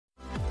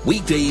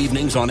Weekday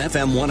evenings on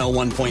FM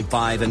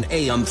 101.5 and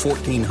AM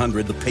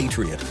 1400 The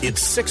Patriot.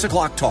 It's 6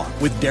 o'clock talk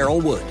with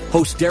Daryl Wood.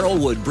 Host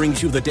Daryl Wood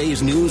brings you the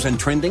day's news and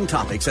trending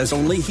topics as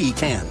only he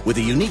can, with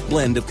a unique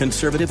blend of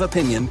conservative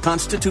opinion,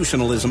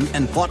 constitutionalism,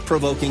 and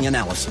thought-provoking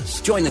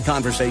analysis. Join the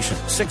conversation.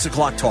 6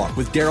 o'clock talk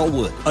with Daryl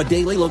Wood. A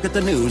daily look at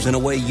the news in a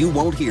way you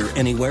won't hear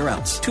anywhere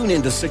else. Tune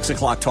in to 6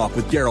 o'clock talk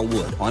with Daryl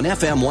Wood on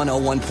FM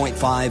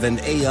 101.5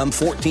 and AM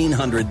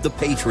 1400 The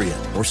Patriot,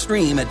 or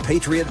stream at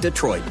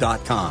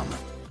patriotdetroit.com.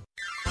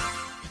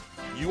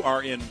 You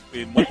are in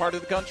what part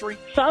of the country?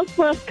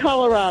 Southwest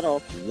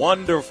Colorado.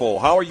 Wonderful.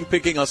 How are you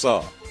picking us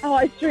up? Oh,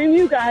 I stream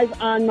you guys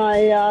on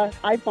my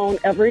iPhone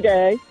every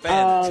day.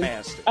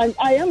 Fantastic.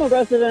 I am a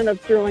resident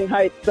of Sterling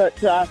Heights,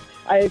 but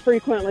I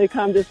frequently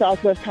come to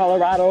Southwest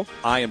Colorado.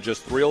 I am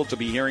just thrilled to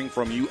be hearing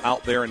from you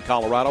out there in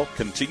Colorado.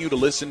 Continue to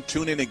listen,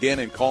 tune in again,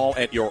 and call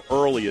at your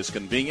earliest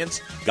convenience.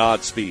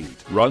 Godspeed.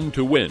 Run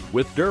to Win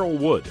with Daryl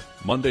Wood,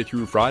 Monday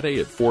through Friday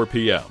at 4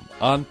 p.m.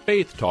 on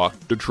Faith Talk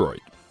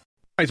Detroit.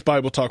 Tonight's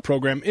Bible Talk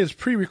program is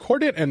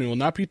pre-recorded and we will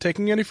not be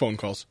taking any phone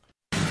calls.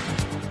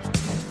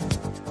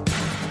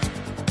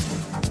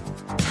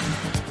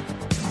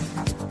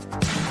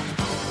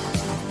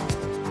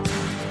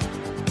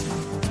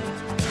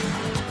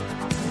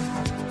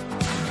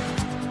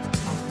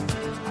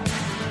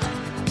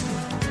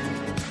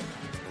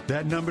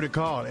 That number to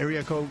call,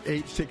 area code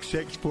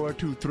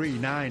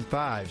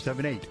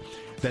 866-423-9578.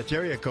 That's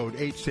area code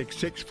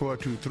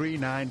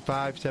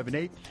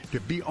 866-423-9578 to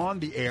be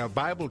on the air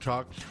Bible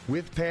Talk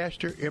with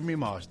Pastor Emery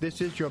Moss. This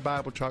is your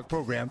Bible Talk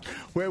program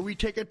where we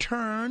take a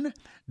turn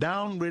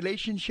down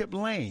relationship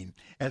lane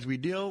as we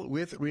deal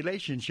with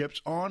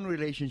relationships on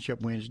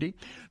Relationship Wednesday.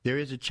 There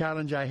is a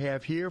challenge I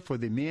have here for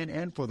the men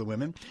and for the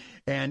women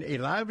and a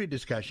lively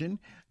discussion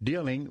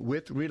dealing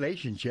with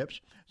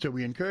relationships. So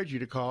we encourage you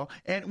to call,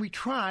 and we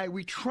try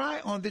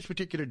on this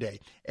particular day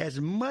as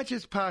much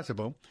as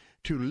possible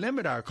to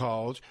limit our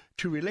calls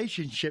to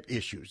relationship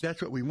issues.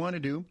 That's what we want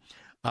to do.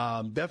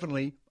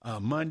 Definitely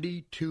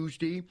Monday,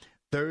 Tuesday,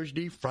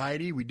 Thursday,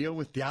 Friday, we deal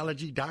with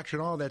theology,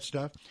 doctrine, all that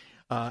stuff.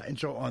 And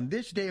so on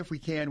this day, if we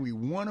can, we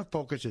want to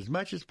focus as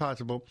much as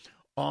possible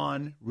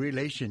on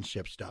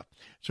relationship stuff.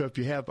 So if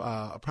you have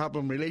a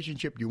problem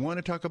relationship you want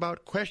to talk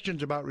about,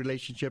 questions about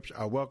relationships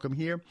are welcome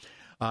here,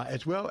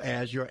 as well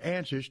as your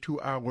answers to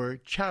our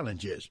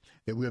challenges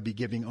that we'll be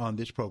giving on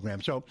this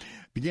program. So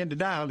begin to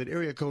dial at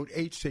area code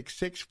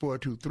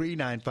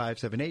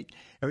 866-423-9578,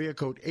 area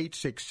code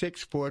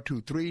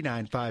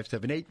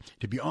 866-423-9578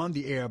 to be on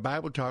the air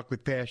Bible Talk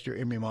with Pastor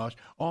Emery Moss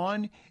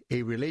on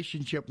a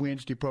Relationship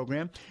Wednesday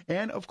program.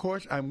 And, of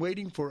course, I'm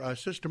waiting for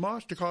Sister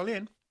Moss to call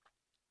in.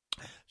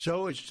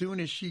 So as soon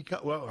as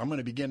I'm going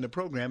to begin the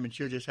program, and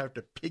she'll just have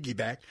to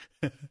piggyback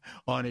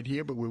on it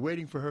here, but we're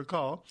waiting for her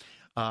call.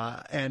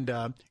 And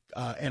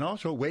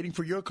also waiting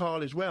for your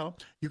call as well.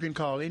 You can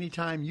call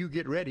anytime you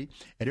get ready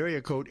at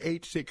area code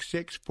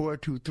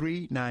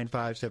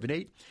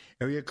 866-423-9578,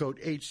 area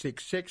code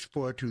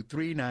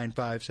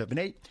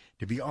 866-423-9578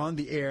 to be on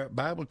the air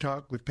Bible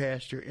Talk with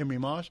Pastor Emery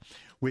Moss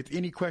with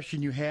any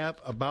question you have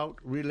about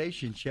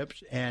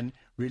relationships and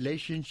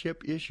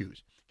relationship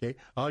issues. Okay,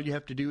 all you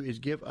have to do is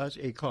give us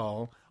a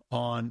call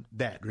on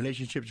that.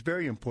 Relationships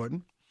very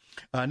important.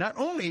 Not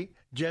only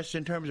just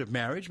in terms of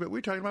marriage, but we're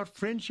talking about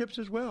friendships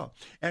as well.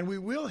 And we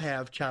will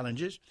have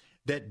challenges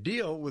that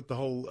deal with the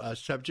whole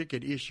subject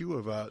and issue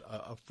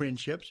of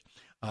friendships.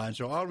 And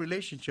so all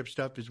relationship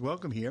stuff is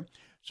welcome here.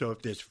 So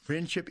if there's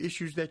friendship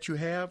issues that you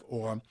have,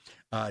 or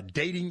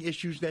dating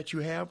issues that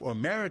you have, or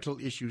marital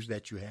issues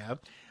that you have,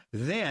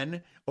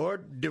 or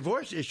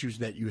divorce issues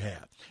that you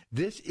have,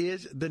 this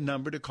is the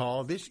number to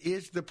call. This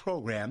is the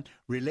program,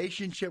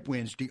 Relationship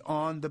Wednesday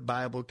on the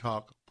Bible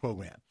Talk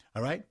program.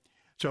 All right?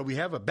 So we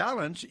have a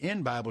balance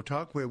in Bible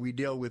Talk where we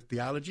deal with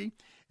theology,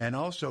 and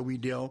also we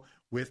deal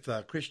with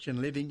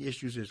Christian living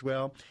issues as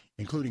well,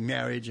 including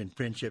marriage and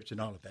friendships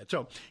and all of that.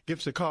 So give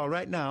us a call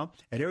right now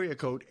at area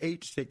code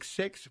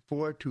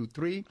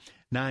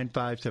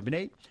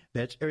 866-423-9578.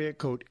 That's area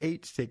code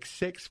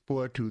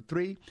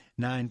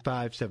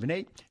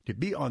 866-423-9578 to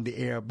be on the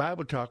air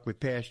Bible Talk with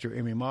Pastor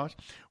Emery Moss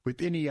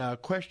with any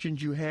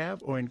questions you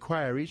have or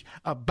inquiries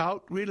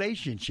about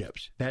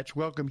relationships. That's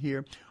welcome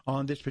here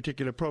on this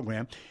particular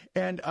program.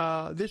 And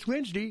this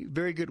Wednesday,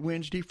 very good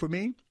Wednesday for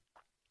me.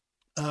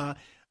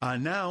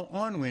 Now,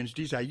 on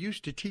Wednesdays, I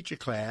used to teach a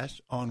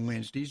class on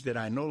Wednesdays that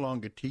I no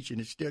longer teach,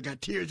 and it's still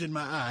got tears in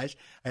my eyes.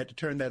 I had to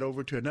turn that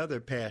over to another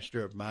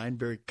pastor of mine,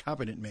 very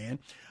competent man,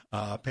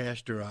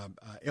 Pastor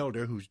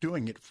Elder, who's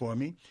doing it for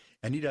me,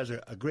 and he does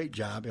a great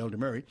job, Elder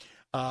Murray.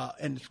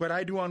 And what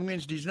I do on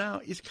Wednesdays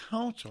now is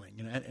counseling.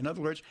 In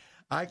other words,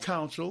 I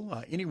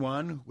counsel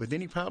anyone with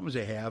any problems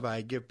they have.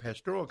 I give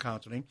pastoral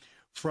counseling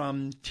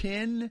from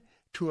 10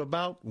 to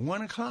about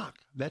 1 o'clock.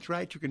 That's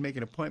right. You can make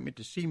an appointment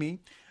to see me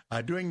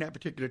during that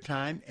particular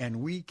time,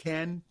 and we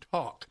can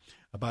talk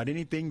about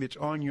anything that's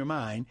on your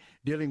mind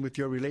dealing with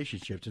your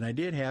relationships. And I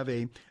did have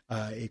a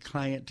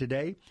client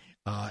today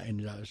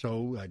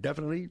So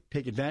definitely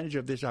take advantage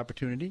of this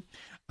opportunity.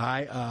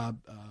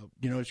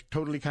 It's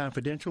totally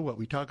confidential what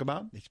we talk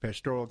about. It's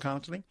pastoral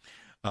counseling.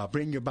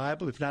 Bring your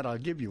Bible. If not, I'll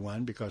give you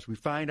one because we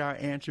find our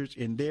answers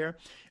in there.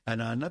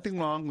 And nothing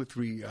wrong with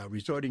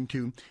resorting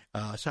to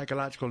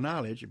psychological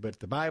knowledge, but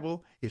the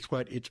Bible is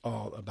what it's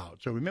all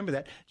about. So remember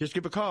that. Just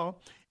give a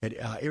call at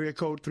area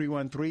code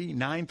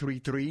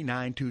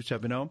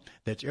 313-933-9270.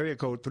 That's area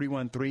code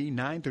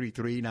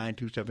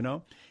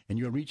 313-933-9270. And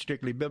you'll reach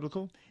Strictly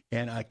Biblical.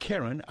 And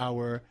Karen,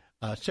 our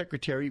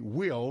secretary,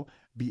 will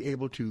be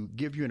able to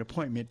give you an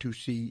appointment to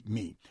see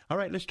me. All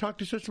right, let's talk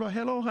to Sister.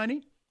 Hello,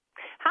 honey.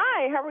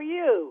 Hi, how are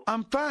you?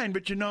 I'm fine,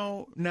 but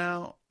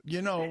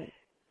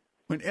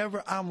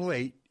whenever I'm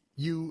late,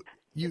 you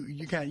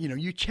kind of,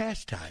 you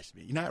chastise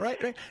me. Not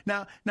right?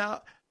 Now,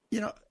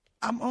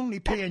 I'm only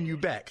paying you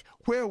back.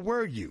 Where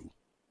were you?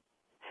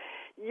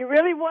 You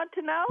really want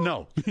to know?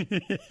 No.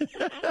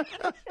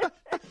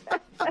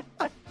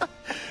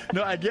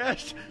 No, I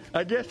guess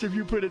if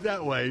you put it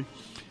that way,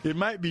 it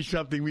might be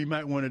something we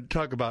might want to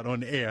talk about on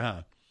the air,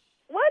 huh?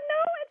 Well,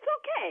 no, it's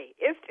okay.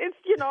 It's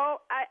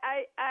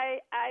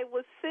I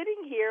was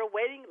sitting here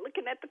waiting,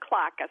 looking at the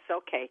clock. I said,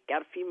 okay,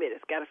 got a few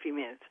minutes.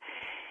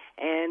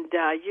 And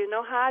you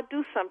know how I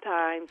do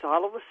sometimes.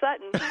 All of a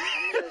sudden.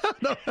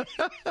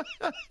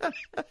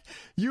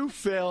 You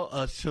fell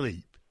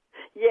asleep.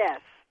 Yes.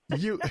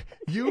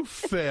 You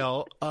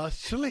fell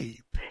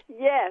asleep.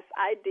 Yes,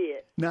 I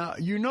did. Now,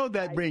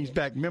 that brings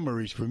back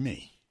memories for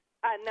me.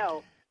 I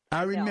know.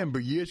 I remember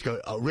years ago,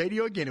 a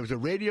radio again. It was a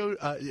radio,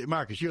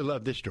 Marcus, you'll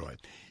love this story.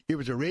 It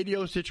was a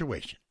radio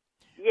situation.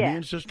 Yeah. Me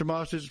and Sister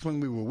Moss, this is when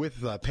we were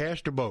with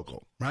Pastor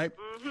Bogle, right?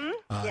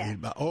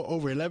 Mm-hmm.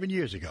 Over 11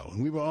 years ago.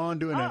 And we were on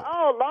doing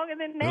longer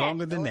than that.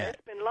 Longer than that.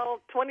 It's been long,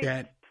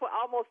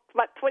 almost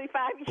about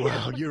 25 years.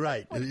 Well, you're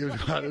right. It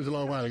was a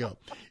long while ago.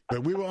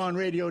 But we were on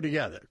radio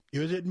together. It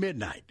was at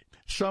midnight.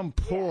 Some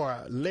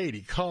poor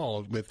lady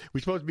called we're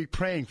supposed to be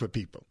praying for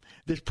people.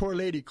 This poor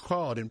lady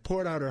called and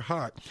poured out her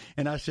heart.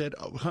 And I said,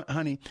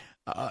 honey,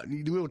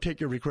 we will take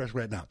your request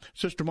right now.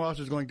 Sister Moss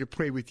is going to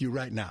pray with you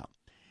right now.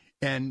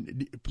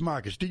 And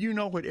Marcus, do you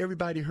know what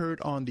everybody heard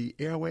on the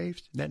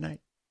airwaves that night?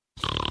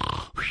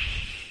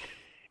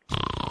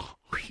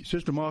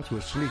 Sister Moss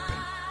was sleeping.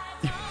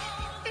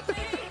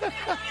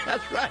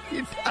 That's right.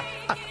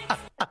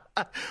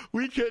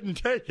 We couldn't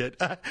take it.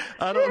 I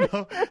don't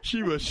know.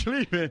 She was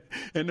sleeping,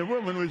 and the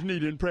woman was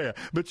needing prayer.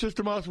 But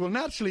Sister Moss will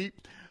not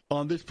sleep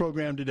on this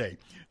program today.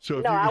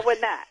 So I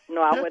would not.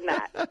 No, I would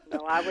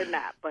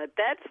not. But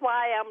that's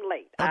why I'm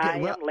late. Okay, I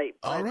am late.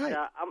 But, all right.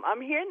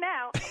 I'm here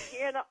now.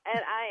 And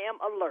I am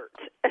alert.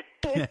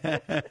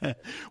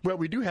 Well,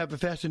 we do have a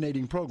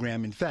fascinating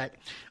program. In fact,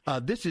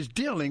 this is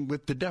dealing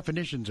with the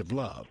definitions of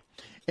love.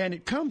 And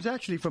it comes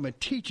actually from a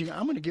teaching.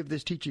 I'm going to give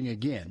this teaching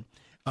again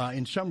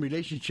in some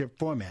relationship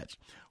formats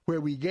where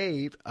we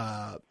gave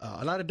a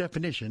lot of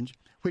definitions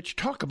which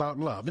talk about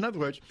love. In other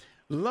words,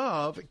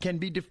 love can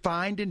be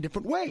defined in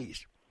different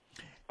ways.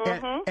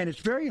 Mm-hmm. And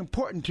it's very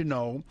important to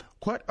know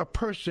what a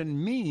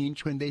person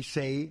means when they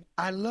say,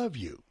 I love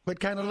you. What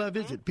kind of love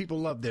is it? People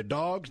love their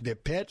dogs, their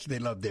pets, they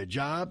love their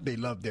job, they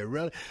love their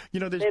relatives.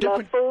 There's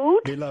different food.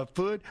 They love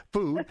food,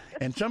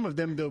 and some of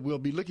them will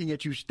be looking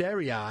at you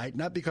starry-eyed,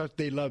 not because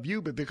they love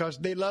you, but because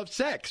they love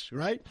sex,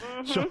 right?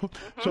 Mm-hmm.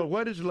 So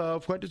what is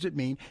love? What does it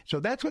mean?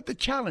 So that's what the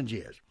challenge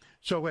is.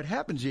 So what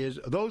happens is,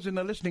 those in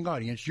the listening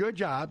audience, your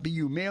job, be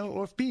you male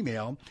or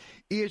female,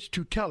 is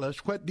to tell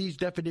us what these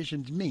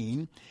definitions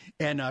mean.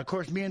 And, of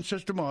course, me and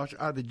Sister Moss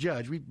are the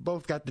judge. We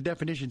both got the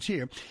definitions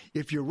here.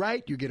 If you're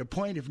right, you get a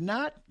point. If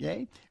not,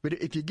 yay. But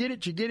if you get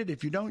it, you get it.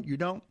 If you don't, you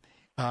don't.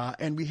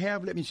 And we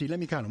have, let me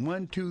count them.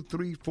 1, 2,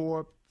 3,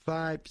 4,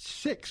 5,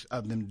 6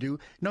 of them do.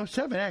 No,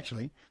 7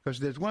 actually, because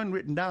there's one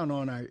written down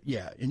on and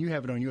you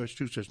have it on yours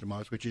too, Sister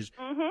Moss, which is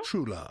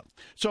true love.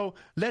 So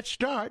let's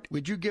start.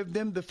 Would you give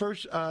them the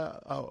first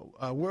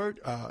word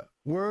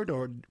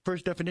or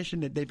first definition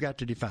that they've got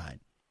to define?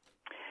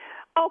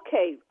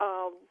 Okay,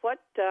 what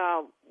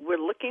we're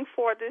looking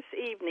for this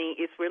evening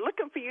is we're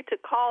looking for you to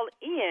call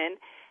in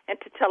and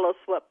to tell us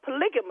what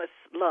polygamous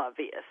love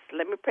is.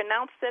 Let me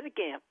pronounce that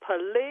again.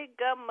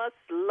 Polygamous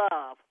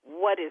love.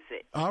 What is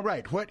it? All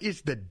right. What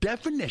is the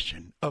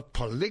definition of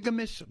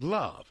polygamous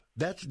love?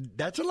 That's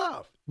a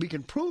love. We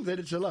can prove that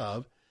it's a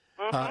love.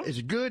 Is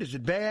it good? Is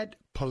it bad?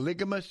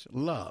 Polygamous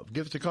love.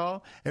 Give us a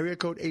call. Area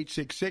code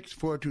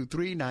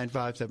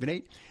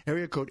 866-423-9578.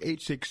 Area code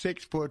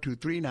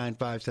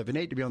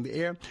 866-423-9578 to be on the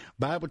air.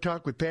 Bible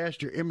Talk with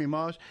Pastor Emery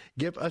Moss.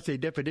 Give us a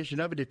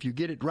definition of it. If you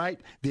get it right,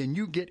 then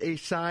you get a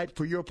side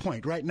for your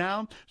point. Right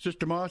now,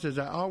 Sister Moss, as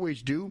I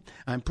always do,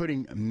 I'm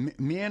putting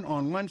men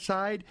on one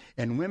side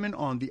and women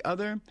on the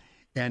other.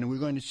 And we're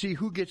going to see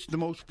who gets the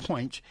most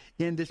points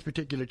in this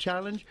particular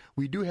challenge.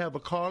 We do have a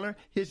caller.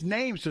 His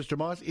name, Sister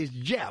Moss, is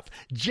Jeff.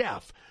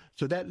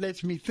 So that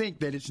lets me think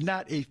that it's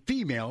not a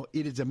female,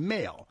 it is a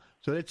male.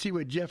 So let's see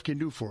what Jeff can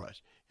do for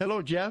us.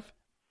 Hello, Jeff.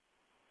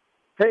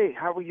 Hey,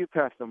 how are you,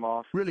 Pastor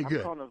Moss? Really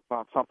good. I'm calling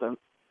about something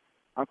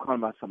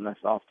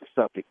that's off the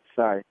subject.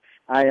 Sorry.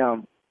 I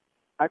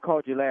I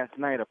called you last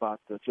night about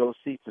the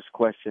Josephus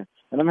question,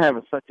 and I'm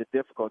having such a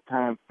difficult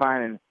time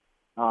finding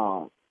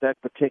that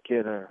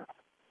particular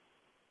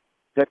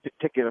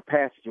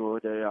passage or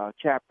the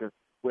chapter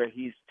where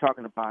he's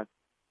talking about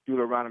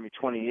Deuteronomy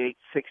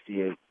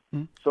 28:68.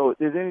 Hmm? So, is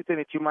there anything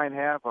that you might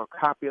have, or a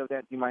copy of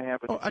that you might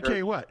have? Oh, I'll tell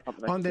you what.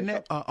 On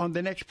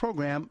the next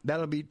program,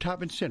 that'll be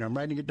top and center. I'm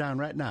writing it down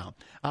right now.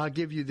 I'll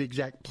give you the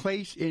exact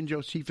place in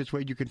Josephus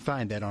where you can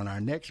find that on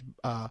our next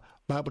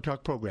Bible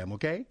Talk program.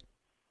 Okay?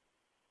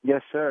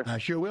 Yes, sir. I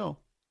sure will.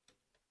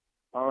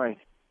 All right.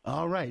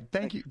 All right.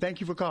 Thank you. Thank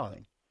you for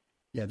calling.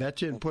 Yeah,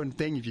 that's an important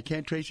thing. If you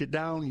can't trace it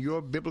down,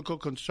 your biblical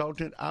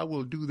consultant, I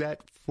will do that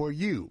for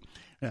you.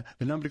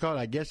 The number to call,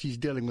 I guess he's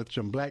dealing with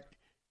some black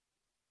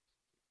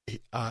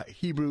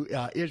Hebrew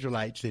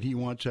Israelites that he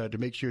wants to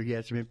make sure he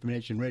has some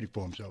information ready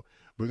for him. So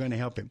we're going to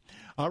help him.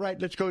 All right,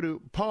 let's go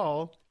to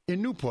Paul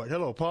in Newport.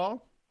 Hello,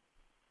 Paul.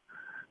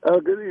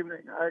 Good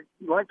evening. I'd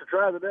like to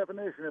try the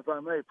definition, if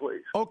I may,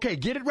 please. Okay,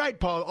 get it right,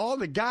 Paul. All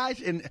the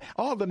guys and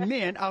all the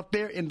men out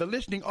there in the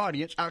listening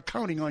audience are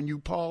counting on you,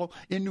 Paul,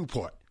 in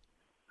Newport.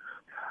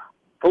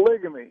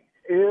 Polygamy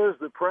is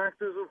the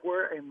practice of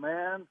where a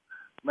man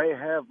may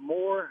have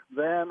more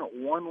than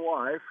one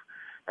wife,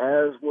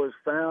 as was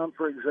found,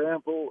 for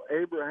example,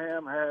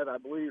 Abraham had, I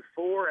believe,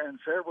 4 and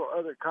several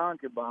other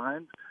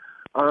concubines,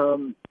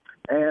 and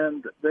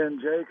then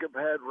Jacob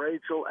had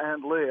Rachel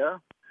and Leah,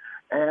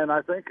 and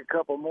I think a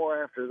couple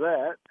more after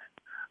that.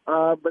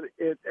 But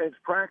it's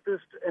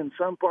practiced in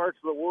some parts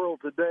of the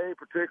world today,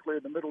 particularly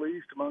in the Middle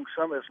East, among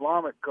some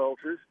Islamic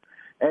cultures,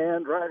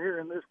 and right here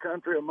in this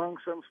country among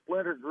some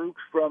splinter groups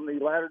from the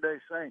Latter-day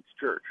Saints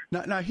Church.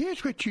 Now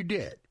here's what you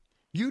did.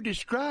 You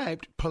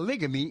described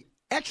polygamy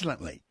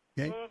excellently.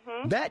 Okay?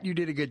 Mm-hmm. That you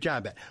did a good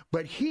job at.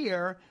 But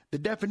here, the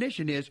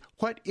definition is,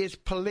 what is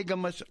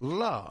polygamous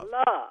love?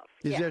 Love.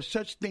 Is there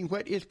such thing?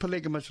 What is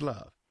polygamous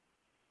love?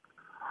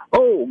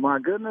 Oh, my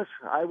goodness.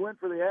 I went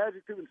for the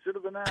adjective instead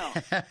of the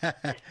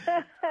noun.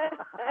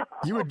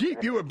 You were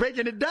deep. You were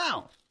breaking it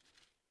down.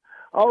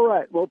 All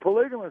right. Well,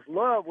 polygamous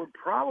love would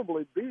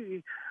probably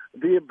be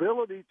the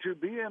ability to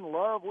be in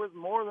love with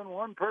more than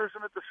one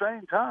person at the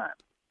same time.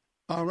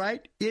 All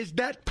right. Is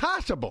that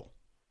possible?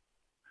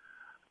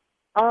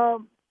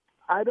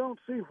 I don't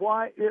see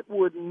why it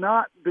would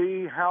not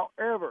be.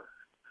 However,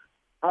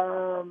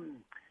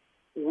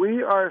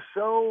 we are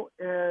so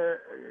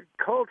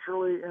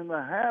culturally in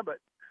the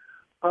habit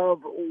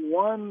of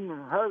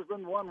one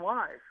husband, one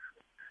wife.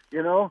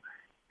 You know,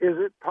 is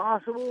it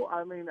possible?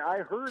 I mean, I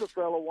heard a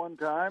fellow one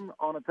time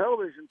on a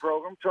television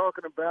program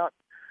talking about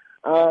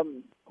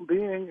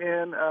being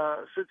in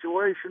a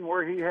situation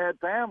where he had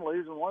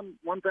families, and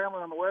one family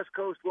on the West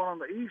Coast, one on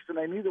the East, and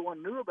they neither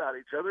one knew about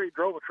each other. He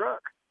drove a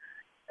truck.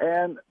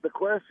 And the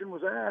question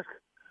was asked,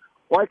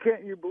 why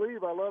can't you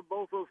believe I love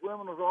both those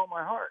women with all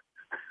my heart?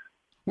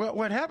 Well,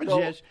 what happens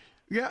is,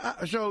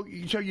 so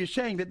you're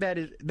saying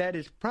that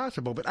is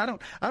possible, but I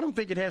don't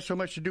think it has so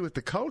much to do with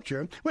the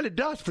culture. Well, it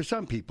does for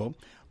some people,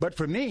 but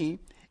for me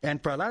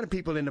and for a lot of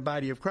people in the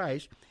body of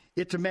Christ,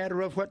 it's a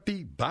matter of what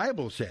the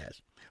Bible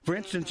says. For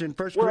instance, in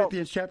 1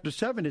 Corinthians chapter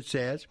 7, it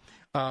says,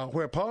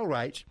 where Paul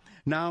writes,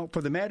 "Now,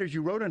 for the matters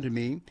you wrote unto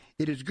me,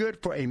 it is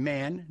good for a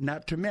man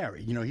not to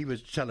marry." You know, he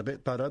was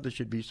celibate, thought others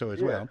should be so as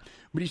well.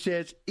 But he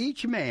says,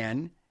 each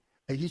man,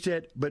 he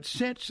said, but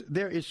since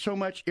there is so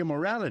much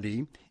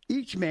immorality,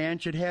 each man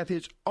should have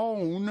his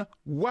own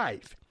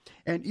wife,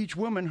 and each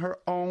woman her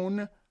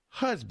own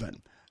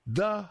husband.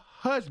 The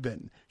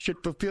husband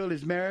should fulfill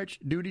his marriage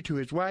duty to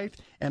his wife,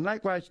 and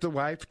likewise the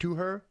wife to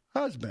her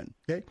husband.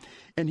 Okay,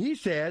 and he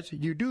says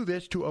you do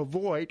this to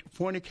avoid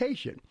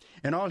fornication,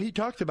 and all he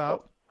talks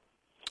about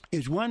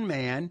is one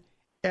man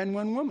and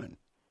one woman.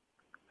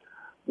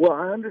 Well,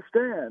 I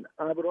understand.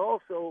 I would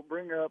also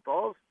bring up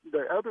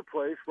the other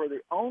place where the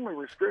only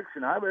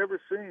restriction I've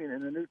ever seen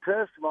in the New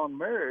Testament on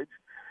marriage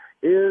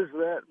is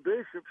that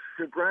bishops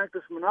should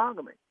practice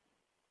monogamy.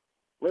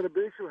 Let a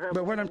bishop have.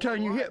 But what I'm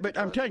telling you here,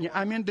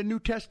 I'm in the New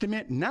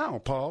Testament now,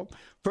 Paul.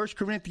 1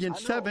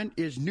 Corinthians 7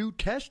 is New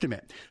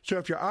Testament. So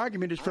if your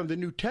argument is from the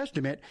New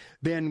Testament,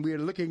 then we're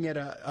looking at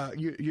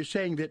you're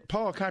saying that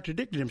Paul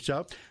contradicted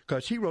himself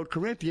because he wrote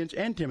Corinthians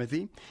and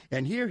Timothy,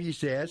 and here he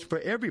says for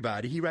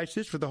everybody, he writes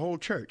this for the whole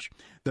church.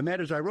 The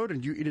matters I wrote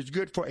unto you, it is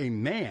good for a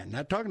man,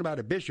 not talking about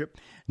a bishop,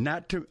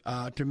 not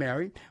to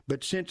marry,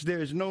 but since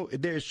there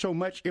is so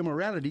much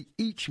immorality,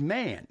 each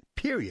man,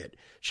 period,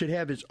 should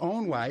have his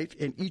own wife,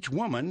 and each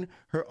woman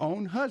her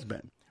own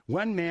husband.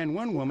 One man,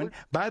 one woman,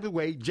 by the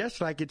way, just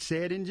like it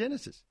said in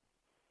Genesis.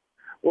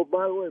 Well,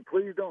 by the way,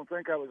 please don't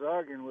think I was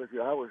arguing with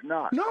you. I was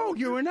not. No,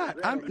 you were not.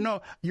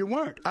 No, you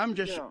weren't. I'm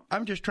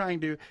just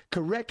trying to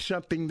correct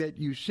something that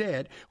you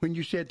said when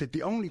you said that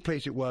the only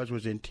place it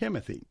was in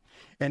Timothy,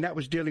 and that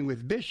was dealing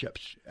with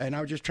bishops. And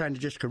I was just trying to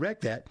just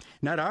correct that,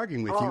 not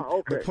arguing with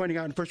you, but pointing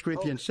out in 1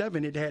 Corinthians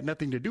 7 it had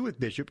nothing to do with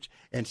bishops,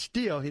 and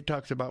still it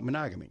talks about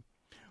monogamy.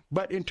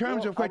 But in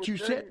terms of what you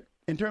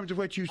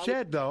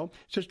said, though,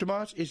 Sister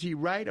Moss, is he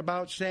right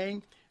about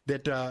saying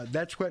that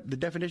that's what the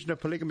definition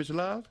of polygamous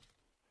love?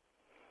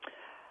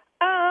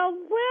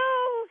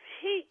 Well,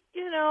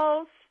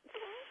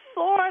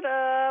 sort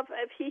of,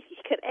 if he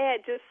could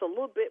add just a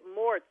little bit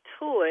more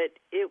to it,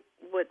 it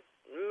would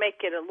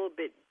make it a little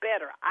bit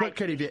better. What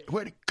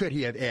could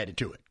he have added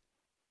to it?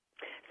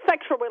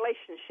 Sexual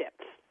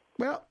relationships.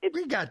 Well,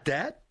 we got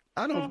that.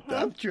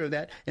 I'm sure of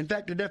that. In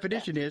fact, the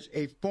definition is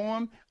a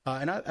form,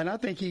 and I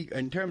think he,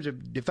 in terms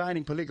of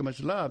defining polygamous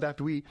love,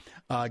 after we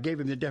gave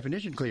him the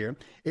definition clear,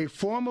 a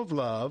form of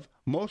love,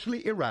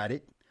 mostly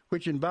erotic,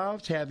 which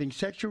involves having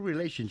sexual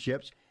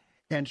relationships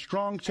and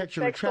strong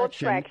sexual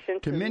attraction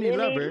to many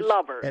lovers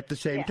at the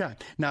same time.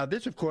 Now,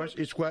 this, of course,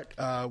 is what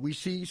we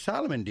see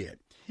Solomon did.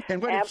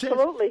 And what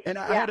Absolutely. It says,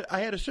 and I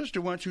had a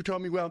sister once who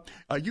told me, well,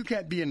 you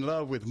can't be in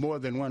love with more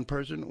than one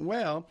person.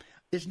 Well,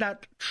 it's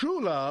not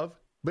true love,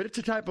 but it's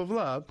a type of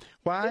love.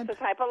 Why? It's a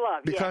type of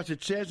love, because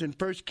it says in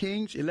 1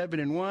 Kings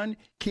 11:1,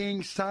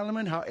 King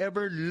Solomon,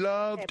 however,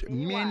 loved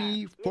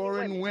many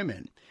foreign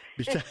women.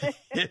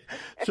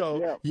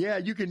 So,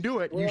 you can do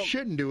it. Well, you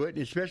shouldn't do it,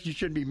 especially you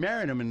shouldn't be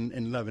marrying them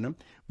and loving them.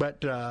 But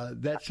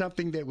that's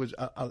something that was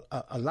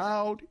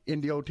allowed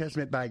in the Old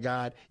Testament by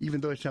God,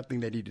 even though it's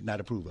something that he did not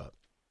approve of.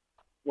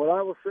 Well,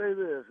 I will say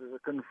this, as a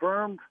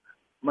confirmed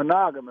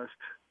monogamist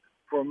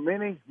for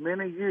many,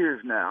 many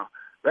years now,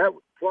 that's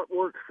what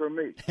works for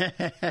me.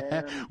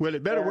 Well,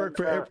 it better work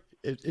for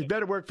it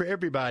better work for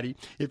everybody.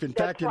 If in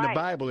fact in the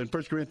Bible, in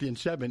 1 Corinthians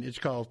 7, it's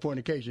called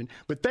fornication.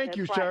 But thank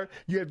you, sir.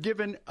 You have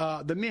given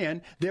the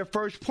men their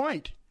first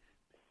point.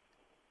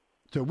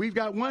 So we've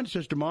got one,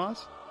 Sister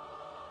Moss.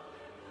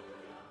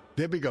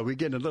 There we go. We're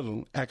getting a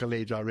little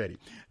accolades already.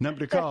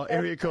 Number to call,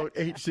 area code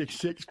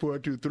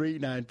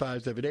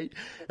 866-423-9578.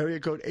 Area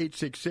code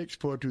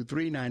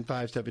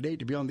 866-423-9578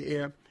 to be on the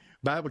air.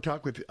 Bible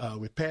Talk with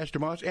Pastor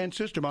Moss and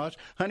Sister Moss.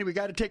 Honey, we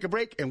got to take a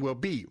break, and we'll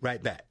be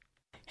right back.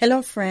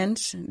 Hello,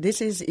 friends.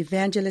 This is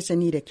Evangelist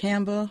Anita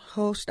Campbell,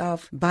 host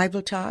of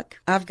Bible Talk.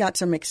 I've got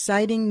some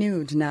exciting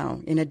news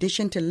now. In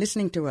addition to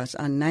listening to us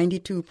on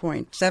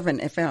 92.7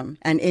 FM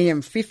and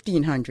AM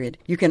 1500,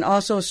 you can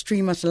also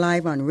stream us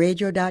live on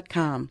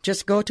radio.com.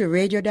 Just go to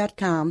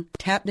radio.com,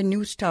 tap the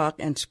News Talk,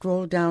 and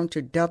scroll down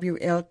to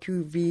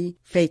WLQV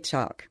Faith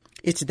Talk.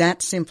 It's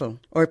that simple.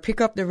 Or pick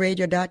up the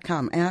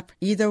radio.com app.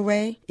 Either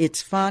way,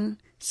 it's fun,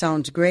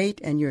 sounds great,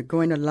 and you're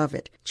going to love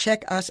it.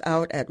 Check us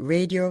out at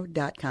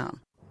radio.com.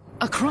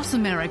 Across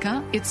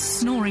America, it's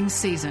snoring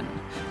season.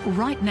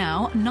 Right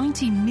now,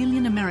 90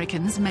 million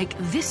Americans make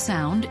this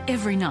sound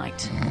every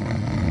night.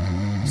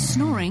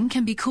 Snoring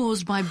can be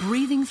caused by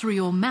breathing through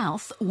your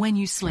mouth when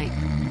you sleep.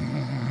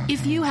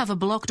 If you have a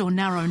blocked or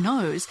narrow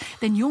nose,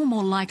 then you're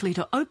more likely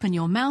to open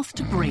your mouth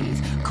to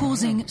breathe,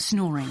 causing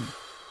snoring.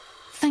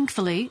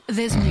 Thankfully,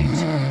 there's Mute,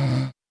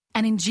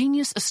 an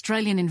ingenious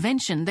Australian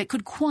invention that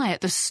could quiet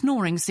the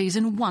snoring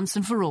season once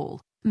and for all.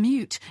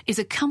 Mute is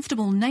a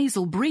comfortable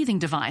nasal breathing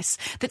device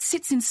that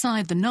sits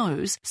inside the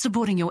nose,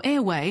 supporting your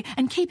airway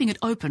and keeping it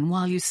open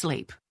while you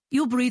sleep.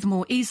 You'll breathe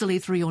more easily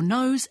through your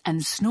nose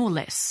and snore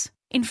less.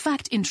 In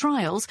fact, in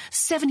trials,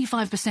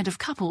 75% of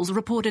couples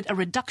reported a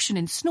reduction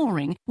in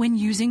snoring when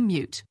using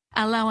Mute,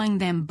 allowing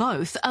them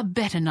both a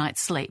better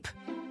night's sleep.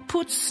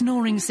 Put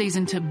snoring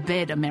season to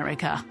bed,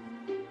 America.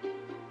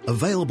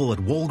 Available at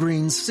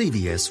Walgreens,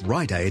 CVS,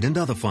 Rite Aid and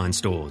other fine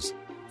stores.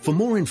 For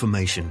more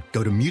information,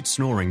 go to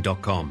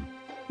mutesnoring.com.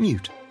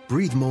 Mute.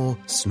 Breathe more,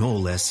 snore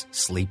less,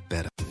 sleep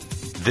better.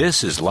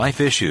 This is Life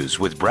Issues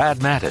with Brad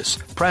Mattis,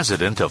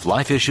 president of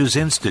Life Issues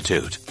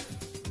Institute.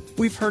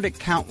 We've heard it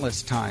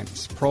countless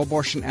times.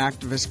 Pro-abortion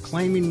activists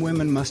claiming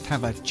women must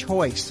have a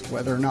choice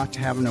whether or not to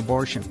have an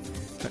abortion.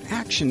 But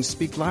actions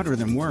speak louder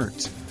than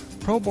words.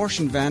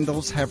 Pro-abortion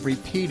vandals have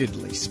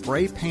repeatedly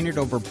spray-painted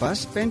over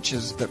bus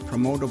benches that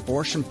promote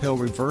abortion pill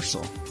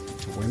reversal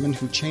to women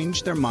who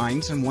change their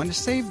minds and want to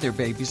save their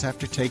babies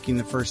after taking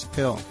the first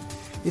pill.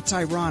 It's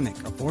ironic.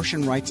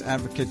 Abortion rights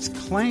advocates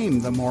claim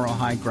the moral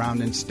high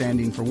ground in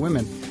standing for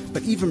women,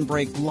 but even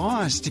break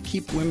laws to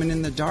keep women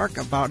in the dark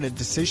about a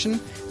decision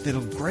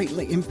that'll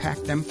greatly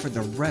impact them for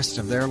the rest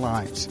of their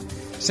lives.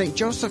 St.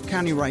 Joseph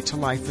County Right to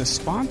Life, the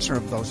sponsor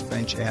of those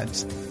bench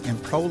ads,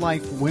 and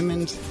Pro-Life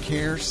Women's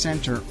Care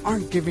Center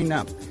aren't giving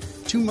up.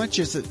 Too much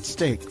is at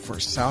stake for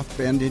South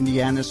Bend,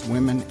 Indiana's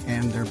women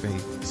and their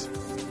babies.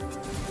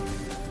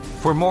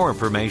 For more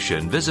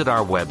information, visit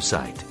our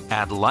website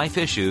at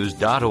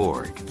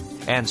lifeissues.org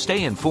and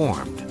stay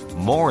informed,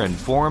 more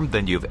informed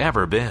than you've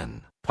ever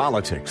been.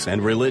 Politics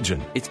and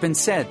religion. It's been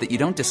said that you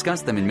don't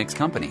discuss them in mixed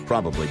company.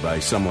 Probably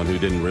by someone who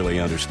didn't really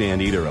understand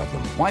either of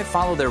them. Why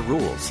follow their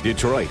rules?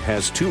 Detroit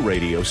has 2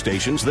 radio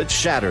stations that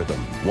shatter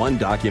them. One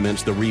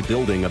documents the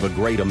rebuilding of a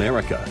great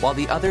America, while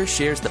the other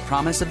shares the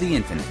promise of the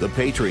infinite. The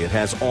Patriot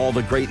has all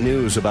the great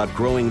news about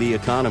growing the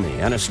economy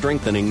and a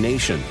strengthening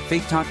nation.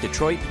 Faith Talk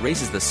Detroit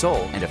raises the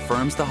soul and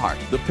affirms the heart.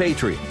 The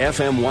Patriot,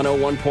 FM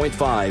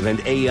 101.5 and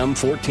AM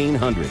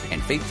 1400.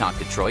 And Faith Talk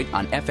Detroit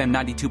on FM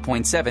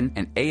 92.7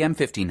 and AM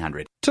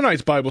 1500.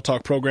 Tonight's Bible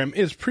Talk program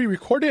is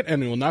pre-recorded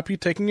and we will not be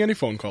taking any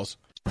phone calls.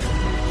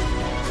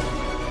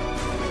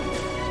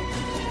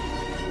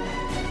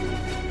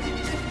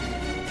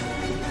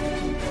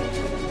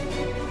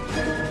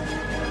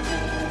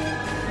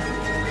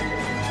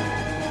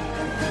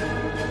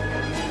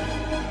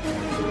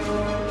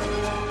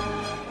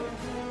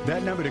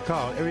 That number to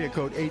call, area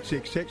code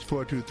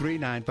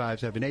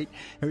 866-423-9578,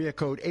 area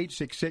code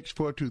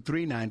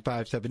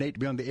 866-423-9578 to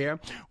be on the air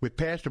with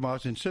Pastor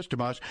Moss and Sister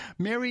Moss.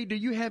 Mary, do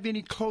you have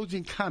any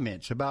closing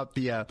comments about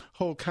the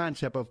whole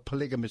concept of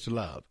polygamous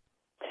love?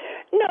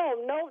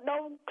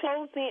 No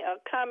closing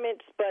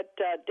comments, but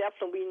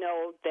definitely we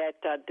know that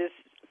this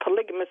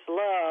polygamous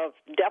love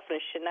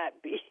definitely should not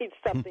be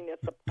something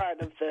that's a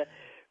part of the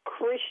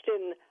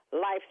Christian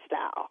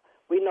lifestyle.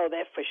 We know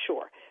that for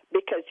sure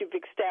because you've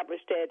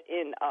established that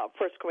in 1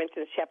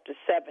 Corinthians chapter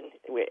 7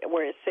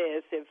 where it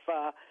says if,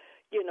 that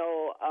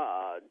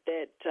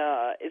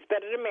it's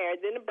better to marry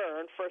than to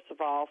burn, first of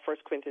all, 1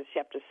 Corinthians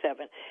chapter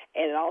 7.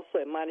 And it also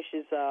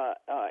admonishes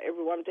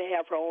every woman to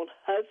have her own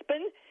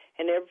husband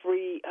and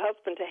every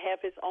husband to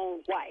have his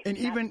own wife. And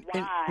even,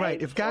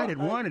 if God had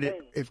wanted it,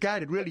 if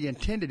God had really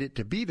intended it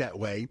to be that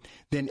way,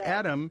 then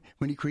Adam,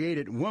 when he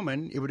created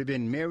woman, it would have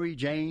been Mary,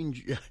 Jane,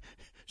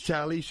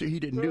 Sally, so he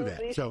didn't do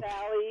that. So,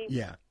 Sally.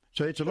 Yeah.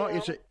 So it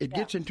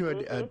gets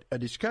into a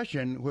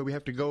discussion where we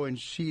have to go and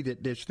see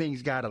that there's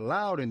things God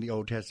allowed in the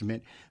Old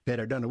Testament that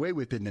are done away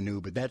with in the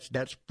New, but that's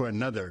for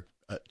another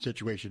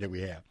situation that we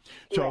have.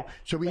 So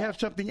we have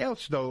something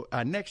else, though,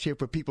 next here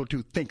for people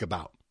to think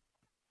about.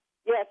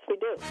 Yes, we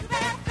do.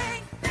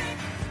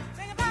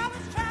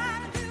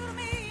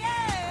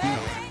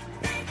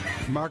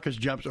 Marcus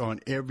jumps on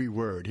every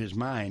word. His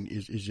mind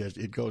is just,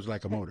 it goes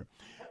like a motor.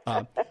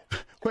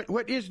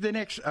 What is the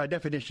next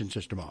definition,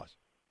 Sister Moss?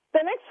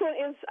 The next one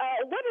is,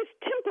 what is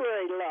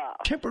temporary love?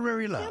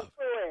 Temporary love.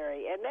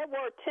 Temporary. And that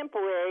word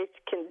temporary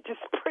can just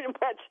pretty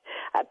much,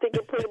 I think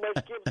it pretty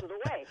much gives it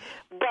away.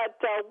 But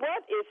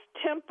what is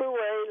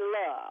temporary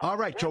love? All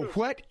right. So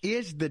what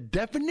is the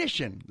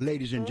definition,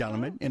 ladies and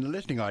gentlemen, in the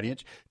listening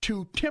audience,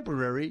 to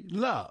temporary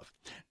love?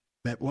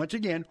 But once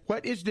again,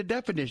 what is the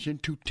definition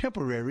to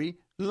temporary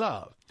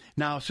love?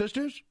 Now,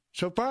 sisters,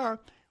 so far,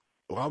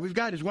 all we've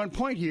got is 1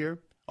 point here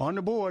on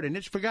the board, and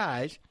it's for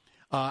guys.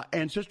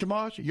 And Sister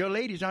Moss, your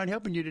ladies aren't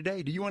helping you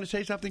today. Do you want to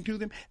say something to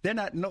them? They're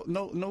not.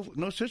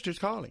 No sisters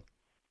calling.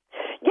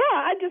 Yeah,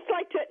 I just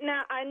like to.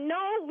 Now I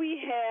know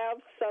we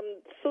have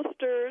some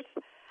sisters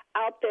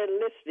out there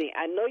listening.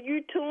 I know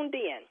you tuned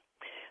in.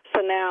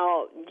 So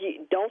now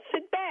you don't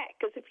sit back,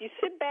 because if you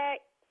sit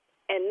back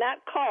and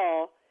not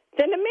call,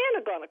 then the men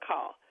are going to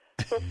call.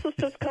 So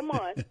sisters, come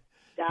on.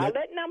 Dial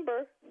that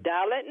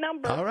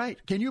number. All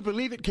right. Can you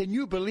believe it? Can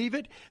you believe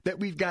it that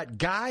we've got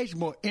guys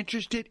more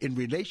interested in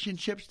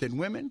relationships than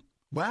women?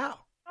 Wow.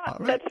 All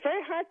right. That's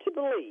very hard to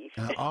believe.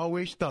 I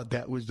always thought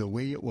that was the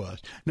way it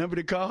was. Number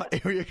to call,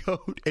 area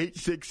code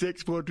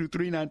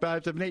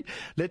 866-423-9578.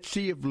 Let's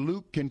see if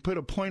Luke can put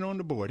a point on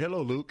the board.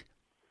 Hello, Luke.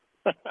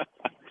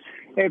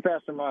 Hey,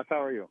 Pastor Moss.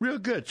 How are you? Real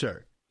good,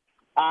 sir.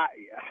 I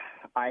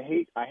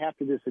have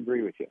to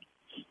disagree with you.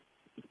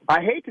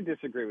 I hate to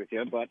disagree with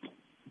you, but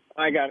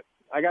I got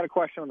a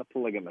question on the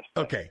polygamous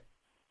thing. Okay.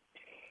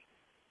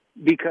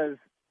 Because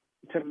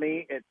to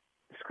me,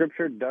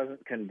 Scripture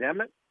doesn't condemn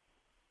it,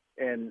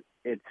 and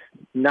it's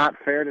not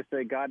fair to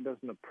say God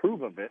doesn't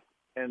approve of it.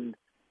 And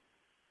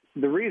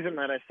the reason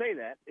that I say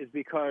that is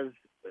because,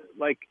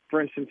 like,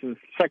 for instance, in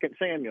 2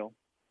 Samuel,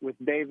 with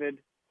David,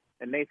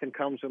 and Nathan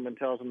comes to him and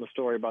tells him the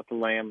story about the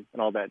lamb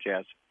and all that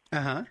jazz.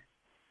 Uh-huh.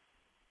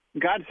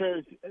 God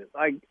says,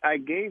 I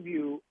gave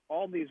you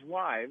all these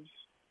wives,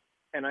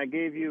 and I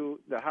gave you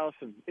the house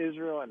of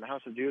Israel and the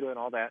house of Judah and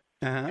all that.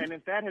 Uh-huh. And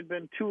if that had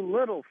been too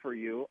little for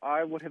you,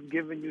 I would have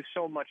given you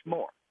so much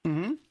more.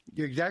 Mm-hmm.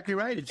 You're exactly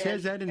right. It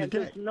says that in the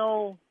text. There's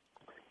no,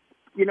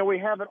 we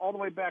have it all the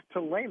way back to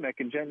Lamech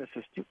in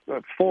Genesis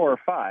 4 or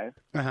 5.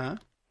 Uh-huh.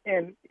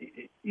 And,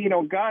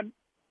 God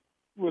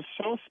was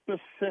so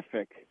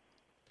specific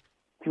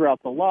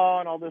throughout the law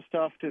and all this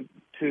stuff to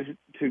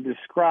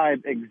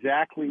describe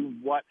exactly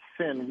what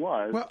sin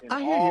was in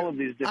all of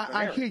these different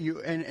areas. I hear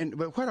you,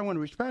 but what I want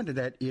to respond to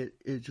that is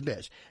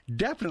this.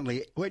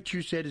 Definitely what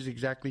you said is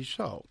exactly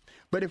so.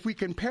 But if we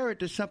compare it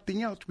to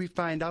something else, we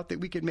find out that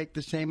we can make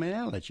the same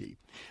analogy.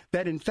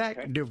 That, in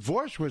fact,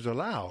 divorce was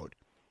allowed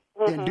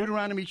in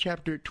Deuteronomy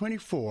chapter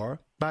 24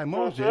 by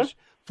Moses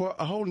for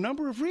a whole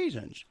number of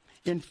reasons.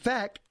 In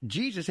fact,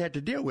 Jesus had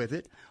to deal with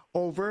it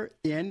over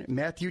in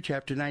Matthew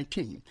chapter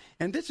 19.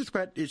 And this is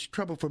what is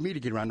trouble for me to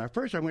get around. Now,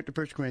 first I went to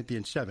 1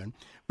 Corinthians 7,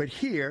 but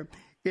here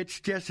it's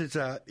just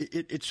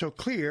it's so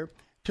clear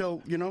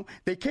till,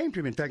 they came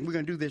to him. In fact, we're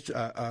going to do this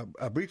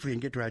briefly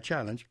and get to our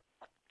challenge,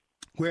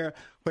 where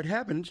what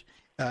happens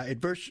at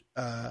verse,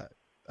 let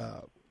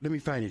me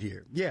find it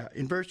here. Yeah,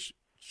 in verse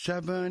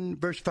 4.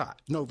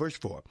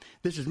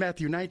 This is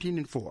Matthew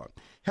 19:4.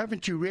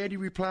 Haven't you read, he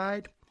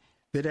replied,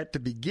 that at the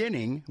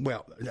beginning,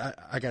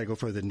 I got to go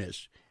further than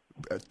this.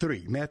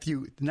 3,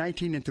 Matthew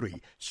 19:3.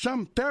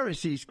 Some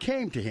Pharisees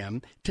came to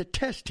him to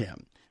test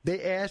him.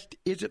 They asked,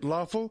 is it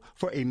lawful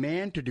for a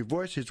man to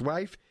divorce his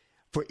wife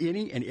for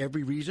any and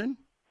every reason?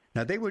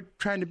 Now, they were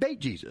trying to bait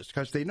Jesus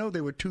because they know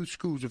there were two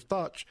schools of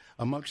thoughts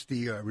amongst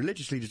the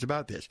religious leaders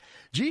about this.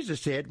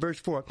 Jesus said, verse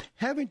 4,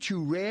 haven't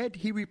you read,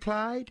 he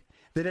replied,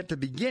 that at the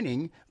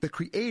beginning the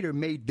Creator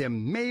made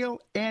them male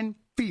and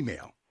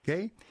female.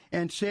 Okay?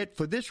 And said,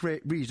 for this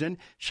reason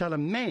shall a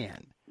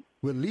man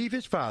will leave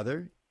his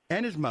father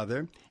and his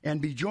mother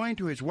and be joined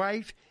to his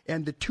wife,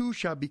 and the two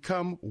shall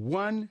become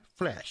one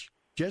flesh.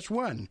 Just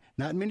one,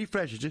 not many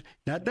fleshes.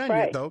 Not done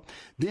yet, though.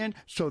 Then,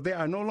 so they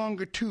are no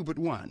longer two, but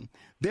one.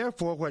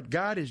 Therefore, what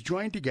God has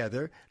joined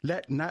together,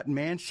 let not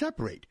man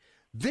separate.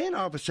 Then,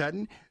 all of a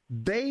sudden,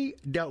 they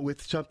dealt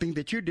with something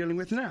that you're dealing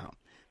with now.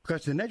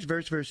 Because the next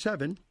verse, verse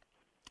 7,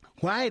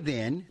 why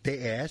then,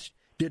 they asked,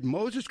 did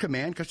Moses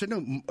command? Because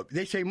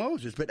they say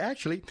Moses, but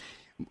actually,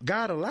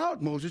 God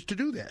allowed Moses to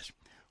do this.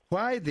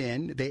 Why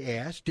then, they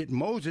asked, did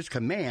Moses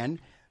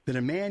command that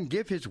a man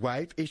give his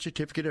wife a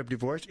certificate of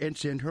divorce and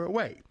send her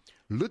away?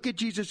 Look at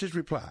Jesus'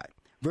 reply.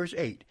 Verse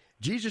 8,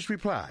 Jesus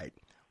replied,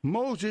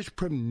 Moses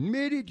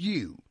permitted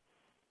you,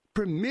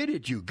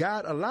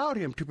 God allowed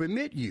him to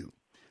permit you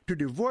to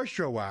divorce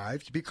your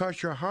wives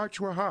because your hearts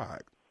were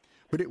hard.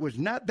 But it was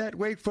not that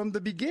way from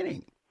the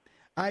beginning.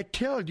 I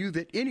tell you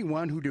that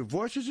anyone who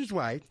divorces his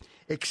wife,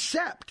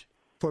 except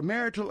for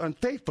marital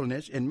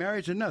unfaithfulness, and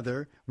marries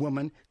another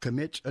woman,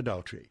 commits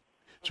adultery.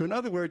 So in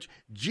other words,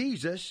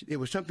 Jesus, it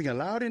was something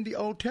allowed in the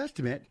Old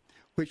Testament,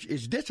 which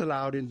is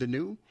disallowed in the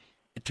New.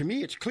 To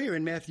me, it's clear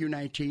in Matthew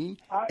 19,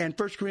 and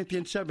 1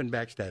 Corinthians 7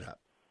 backs that up.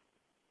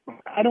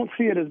 I don't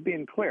see it as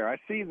being clear. I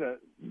see the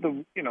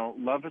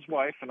love his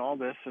wife and all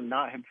this and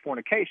not have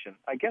fornication.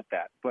 I get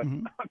that, but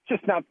I'm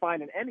just not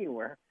finding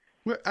anywhere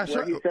where he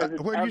says it's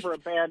ever a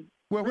bad.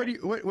 Well,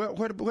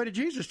 what did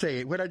Jesus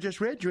say? What I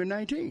just read you in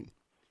 19.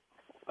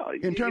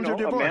 In terms of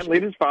divorce, a man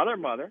leave his father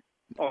and mother.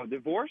 Oh,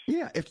 divorce?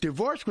 Yeah, if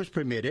divorce was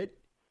permitted,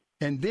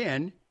 and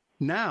then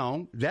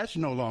now that's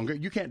no longer,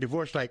 you can't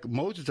divorce like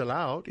Moses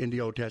allowed in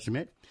the Old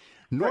Testament,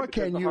 nor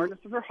can you. The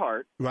hardness of her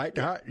heart. Right,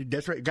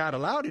 that's right. God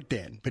allowed it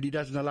then, but he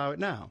doesn't allow it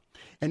now.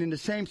 And in the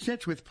same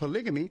sense with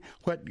polygamy,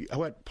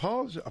 what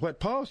Paul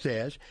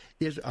says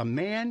is a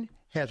man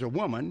has a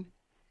woman,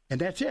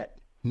 and that's it,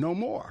 no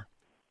more.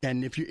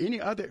 And if you any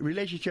other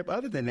relationship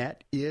other than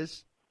that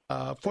is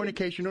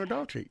fornication or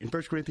adultery in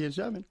 1 Corinthians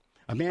 7.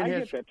 A man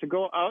has get that. To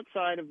go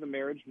outside of the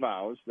marriage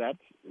vows, that's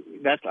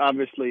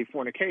obviously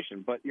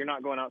fornication, but you're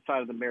not going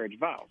outside of the marriage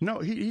vows. No,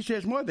 he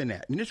says more than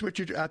that. And this is what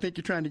I think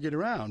you're trying to get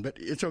around, but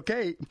it's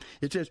okay.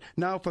 It says,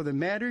 now for the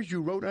matters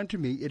you wrote unto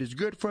me, it is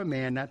good for a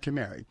man not to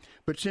marry.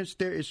 But since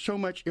there is so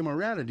much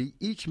immorality,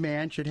 each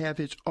man should have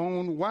his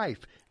own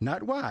wife,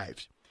 not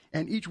wives,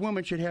 and each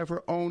woman should have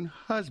her own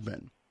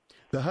husband.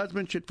 The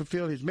husband should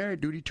fulfill his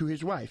married duty to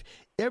his wife.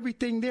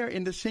 Everything there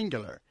in the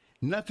singular.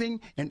 Nothing,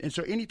 and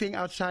so anything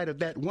outside of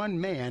that one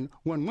man,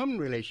 one woman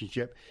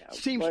relationship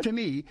seems to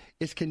me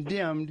is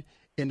condemned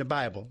in the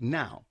Bible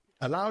now.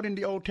 Allowed in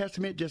the Old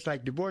Testament, just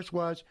like divorce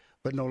was,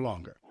 but no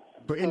longer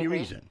for any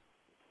reason.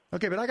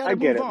 Okay, but I got to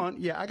move on.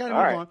 Yeah, I got to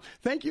move on.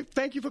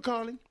 Thank you for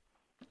calling.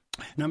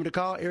 Number to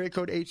call, area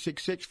code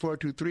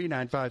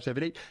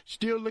 866-423-9578.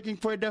 Still looking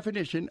for a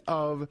definition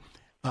of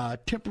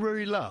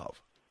temporary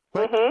love.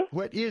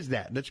 What is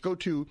that? Let's go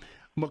to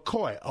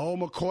McCoy. Oh,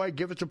 McCoy,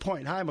 give us a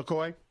point. Hi,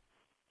 McCoy.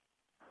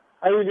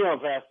 How you doing,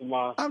 Pastor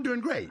Moss? I'm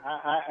doing great.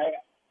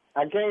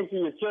 I came to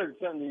your church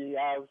Sunday.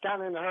 I was kind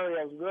of in a hurry.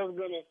 I was really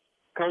going to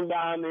come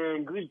down there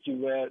and greet you,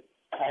 but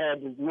I had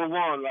to move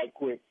on right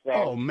quick. So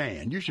oh,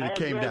 man, you should have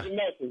came down. The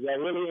message. I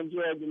really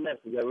enjoyed the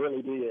message. I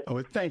really did.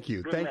 Oh, thank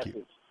you. Good thank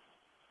message.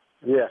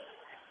 you. Yeah.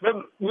 But,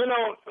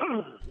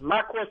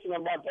 my question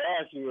I'm about to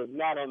ask you is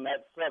not on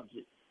that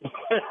subject.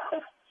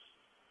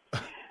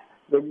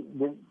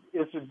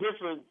 It's a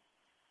different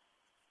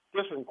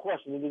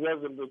question. It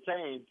doesn't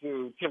pertain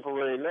to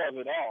temporary love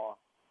at all.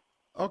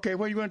 Okay,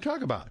 what do you want to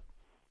talk about?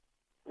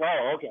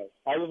 Oh, okay.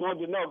 I just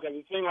wanted to know because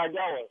it seemed like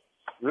y'all was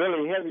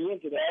really heavy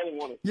into that. I didn't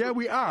want to. Yeah,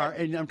 we are,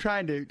 and I'm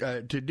trying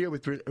to deal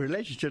with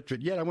relationships,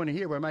 but yet I want to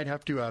hear where I might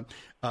have to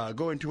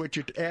go into what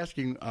you're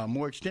asking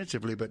more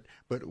extensively. But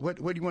what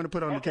do you want to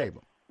put on the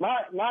table?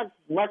 My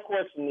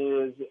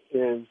question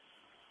is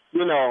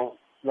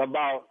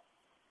about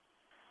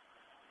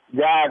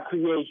God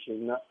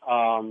creation.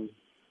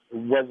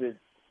 Was it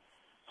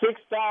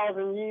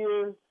 6,000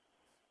 years?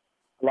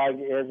 Like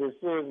as it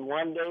says,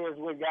 one day is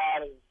with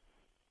God is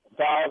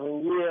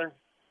 1,000 years.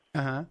 Is that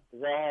how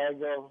it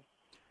goes?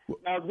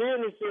 Now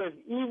then it says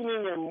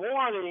evening and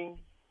morning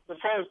the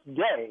first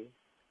day.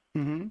 So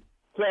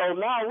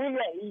now we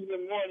got evening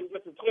and morning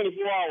just a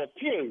 24-hour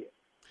period.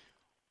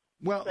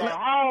 Well, so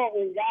how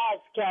in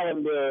God's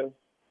calendar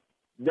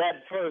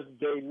that first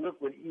day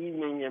look with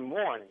evening and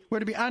morning?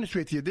 Well, to be honest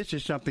with you, this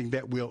is something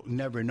that we'll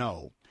never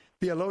know.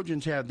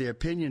 Theologians have their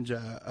opinions,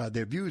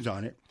 their views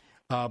on it.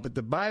 But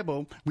the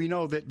Bible, we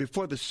know that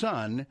before the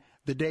sun,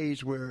 the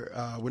days were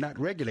not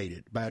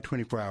regulated by a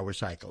 24-hour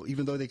cycle,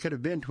 even though they could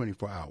have been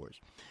 24 hours.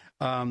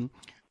 And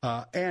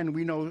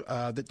we know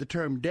that the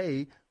term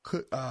day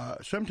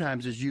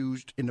sometimes is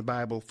used in the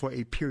Bible for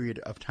a period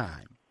of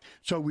time.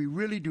 So we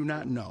really do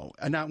not know.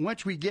 And now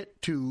once we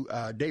get to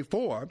day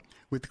 4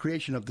 with the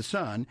creation of the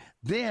sun,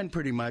 then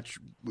pretty much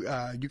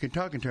you can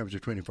talk in terms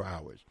of 24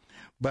 hours.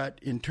 But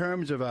in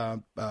terms of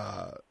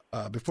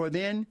before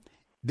then,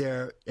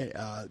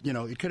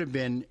 it could have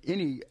been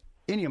any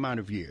amount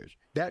of years.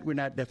 That we're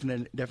not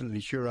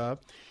definitely sure of.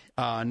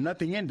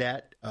 Nothing in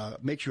that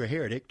makes you a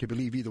heretic to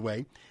believe either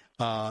way.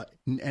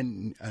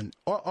 And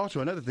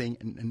also another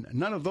thing,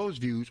 none of those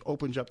views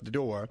opens up the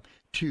door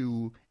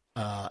to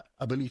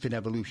a belief in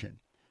evolution.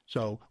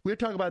 So we'll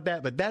talk about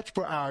that, but that's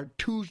for our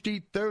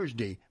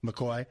Thursday,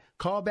 McCoy.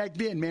 Call back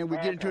then, man.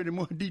 We'll get into it in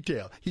more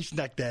detail. He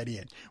snuck that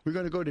in. We're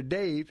going to go to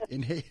Dave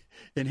in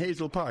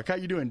Hazel Park. How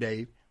you doing,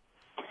 Dave?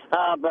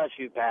 Bless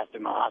you, Pastor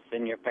Moss,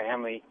 and your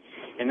family,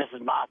 and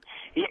Mrs. Moss.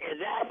 Is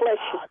that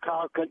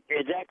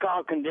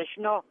called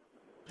conditional?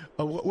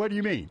 What do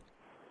you mean?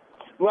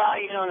 Well,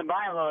 in the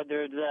Bible,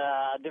 there's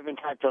different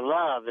types of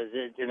love.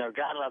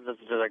 God loves us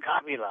with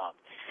agape love.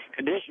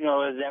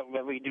 Conditional is that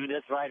when we do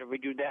this right or we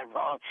do that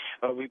wrong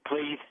or we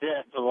please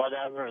this or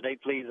whatever, or they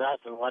please us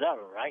or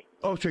whatever, right?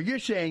 Oh, so you're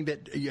saying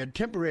that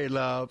temporary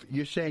love,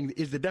 you're saying,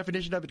 is the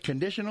definition of it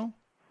conditional?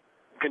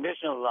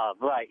 Conditional love,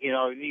 right.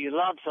 You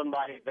love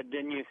somebody, but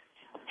then you,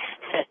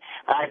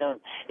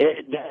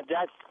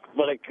 that's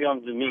what it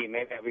comes to me.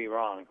 Maybe I'll be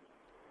wrong.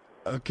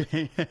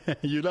 Okay.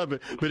 You love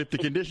it, but if the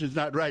condition's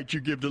not right, you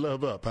give the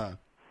love up, huh?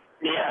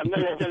 Yeah,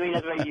 that's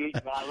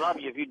why I love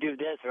you if you do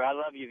this, or I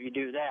love you if you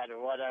do that,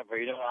 or whatever.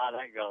 You know how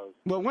that goes.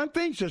 Well, one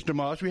thing, Sister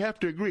Moss, we have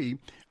to agree,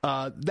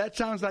 that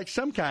sounds like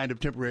some kind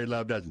of temporary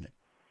love, doesn't it?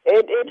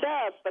 It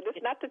does, but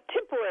it's not the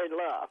temporary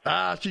love.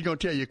 She's going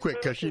to tell you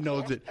quick because she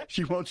knows that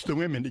she wants the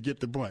women to get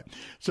the point.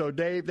 So,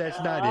 Dave,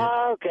 that's not it.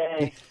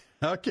 Okay.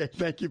 Okay,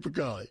 thank you for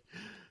calling.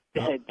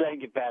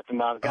 Thank you, Pastor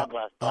Moss. God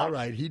bless. All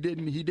right, he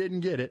didn't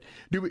get it.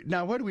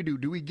 Now, what do we do?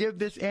 Do we give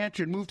this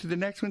answer and move to the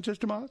next one,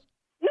 Sister Moss?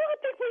 No, I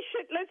think we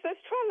should. Let's try.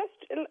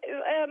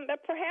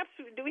 Perhaps,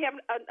 do we have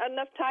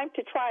enough time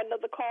to try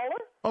another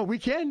caller? Oh, we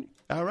can.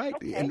 All right.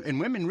 Okay. And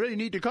women really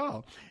need to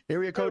call.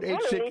 Area code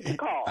 86.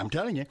 I'm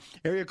telling you.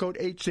 Area code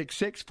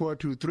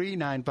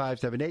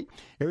 866-423-9578.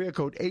 Area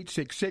code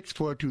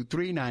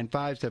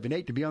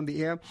 866-423-9578 to be on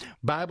the air.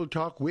 Bible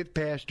Talk with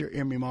Pastor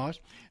Emery Moss.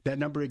 That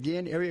number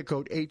again, area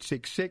code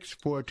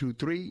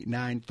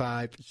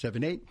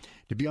 866-423-9578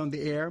 to be on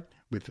the air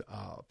with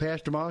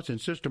Pastor Moss and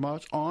Sister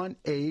Moss on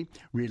a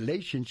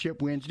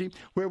Relationship Wednesday,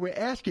 where we're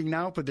asking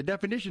now for the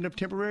definition of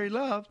temporary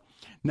love.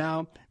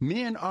 Now,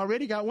 men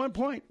already got 1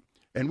 point,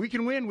 and we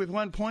can win with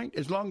 1 point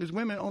as long as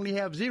women only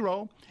have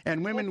 0,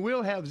 and women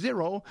will have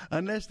 0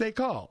 unless they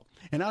call.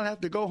 And I'll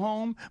have to go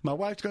home. My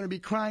wife's going to be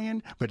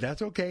crying, but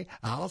that's okay.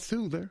 I'll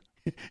soothe her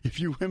if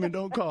you women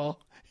don't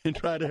call and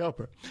try to help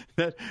her.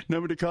 That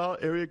number to call,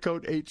 area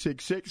code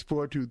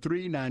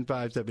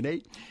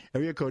 866-423-9578.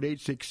 Area code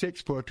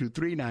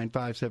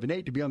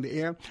 866-423-9578 to be on the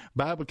air.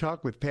 Bible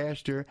Talk with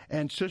Pastor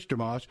and Sister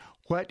Moss.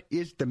 What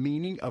is the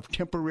meaning of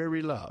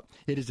temporary love?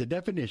 It is a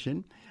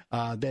definition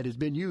that has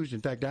been used.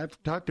 In fact,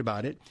 I've talked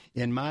about it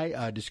in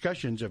my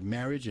discussions of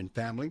marriage and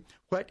family.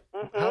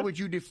 How would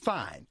you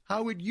define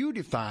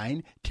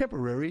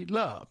temporary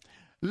love?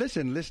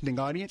 Listen, listening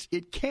audience,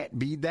 it can't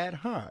be that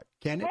hard,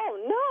 can it?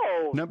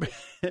 Oh, no.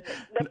 The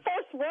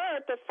first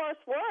word is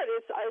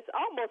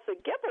almost a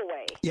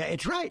giveaway. Yeah,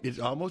 it's right. It's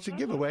almost a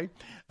giveaway.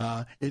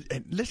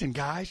 And listen,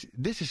 guys,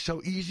 this is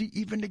so easy,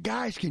 even the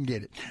guys can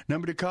get it.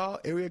 Number to call,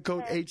 area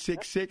code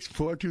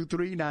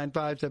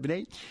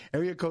 866-423-9578.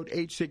 Area code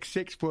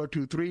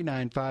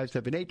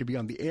 866-423-9578 to be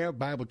on the air.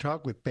 Bible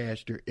Talk with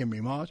Pastor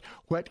Emery Moss.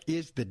 What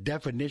is the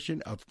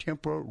definition of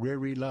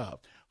temporary love?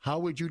 How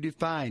would you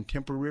define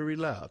temporary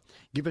love?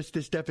 Give us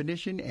this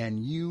definition,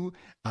 and you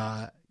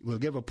will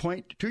give a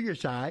point to your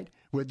side,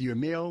 whether you're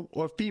male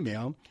or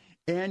female,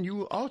 and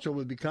you also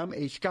will become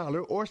a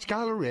scholar or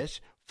scholaress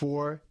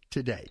for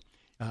today.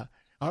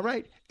 All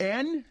right.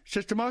 And,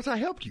 Sister Moss, I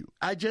helped you.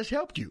 I just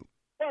helped you.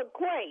 Well,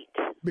 great.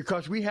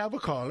 Because we have a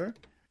caller,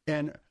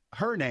 and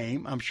her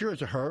name, I'm sure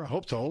it's a her, I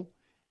hope so,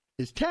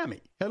 is Tammy.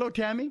 Hello,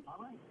 Tammy.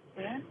 All right.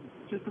 And,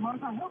 Sister Moss,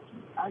 I helped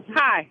you.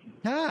 Hi.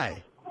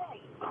 Hi.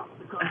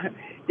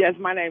 Yes,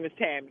 my name is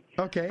Tammy.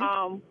 Okay.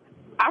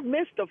 I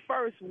missed the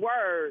first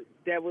word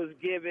that was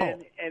given,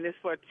 and it's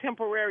for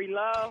temporary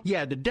love.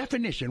 Yeah, the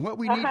definition. What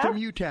we need from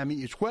you,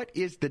 Tammy, is what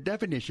is the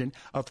definition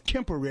of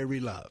temporary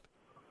love?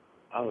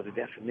 Oh, the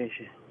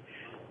definition.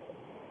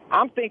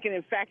 I'm thinking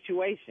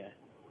infatuation,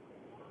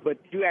 but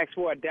you asked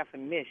for a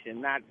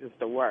definition, not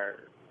just a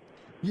word.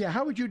 Yeah,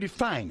 how would you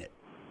define it?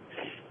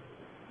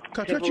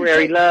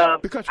 Temporary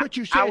love. Because what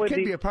you said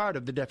could be a part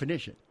of the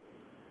definition.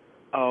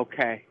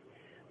 Okay.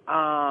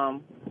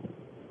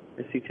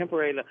 Let's see,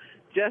 temporary love.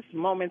 Just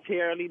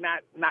momentarily,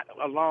 not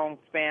a long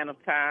span of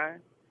time.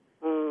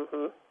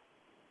 Mm-hmm.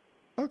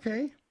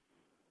 Okay.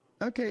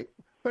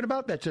 What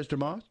about that, Sister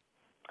Moss?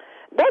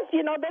 That's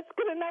good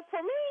enough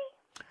for me.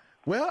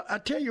 Well, I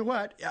tell you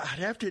what, I'd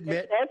have to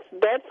admit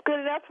that's good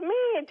enough for me.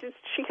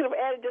 She could have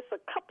added just a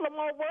couple of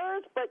more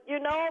words, but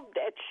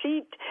that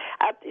she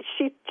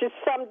just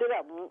summed it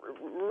up.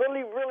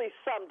 Really, really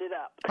summed it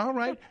up. All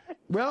right.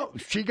 Well,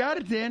 she got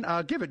it then.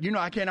 I'll give it.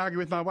 I can't argue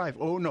with my wife.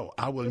 Oh no,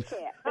 I will.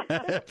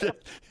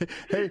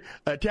 Hey,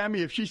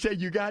 Tammy, if she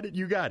said you got it,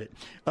 you got it.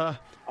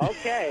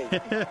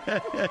 Okay.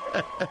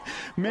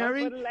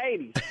 Mary. One for the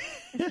ladies.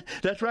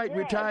 That's right.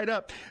 We're tied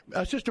up.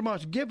 Sister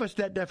Moss, give us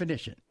that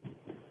definition.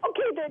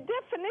 Okay, the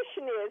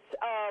definition is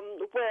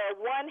where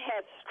one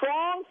has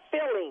strong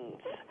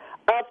feelings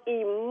of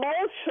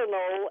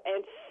emotional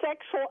and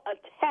sexual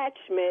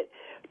attachment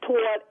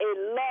toward a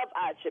love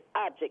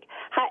object.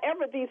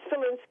 However, these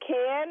feelings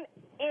can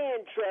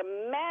end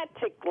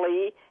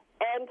dramatically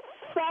and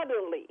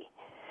suddenly,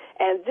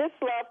 and this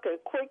love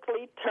can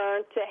quickly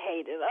turn to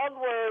hate. In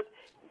other words,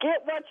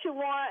 get what you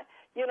want.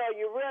 You know,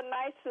 you're real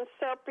nice and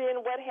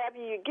serpent, what have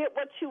you. You get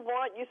what you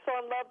want. You so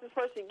in love with this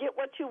person. You get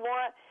what you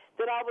want.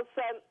 Then all of a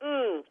sudden,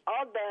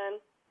 all done.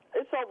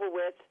 It's over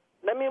with.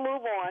 Let me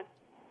move on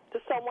to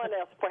someone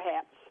else,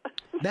 perhaps.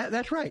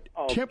 That's right.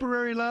 Oh.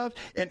 Temporary love,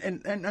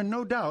 and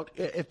no doubt,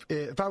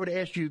 if I were to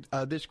ask you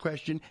this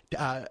question,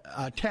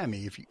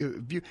 Tammy, if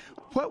you,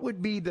 what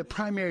would be the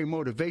primary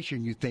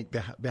motivation you think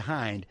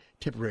behind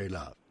temporary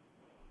love?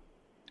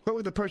 What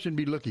would the person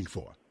be looking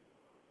for?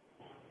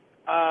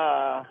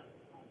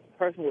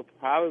 Person would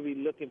probably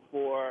be looking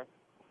for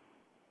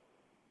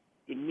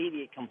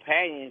immediate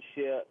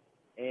companionship,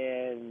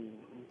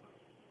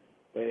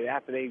 but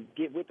after they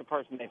get with the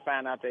person, they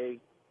find out they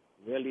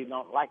really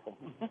don't like them.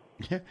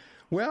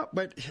 Well,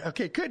 but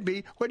okay, could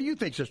be. What do you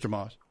think, Sister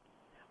Moss?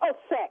 Oh,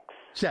 sex.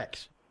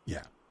 Sex.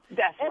 Yeah.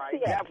 That's right.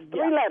 That,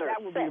 three letters.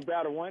 That would be the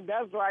better one.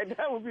 That's right.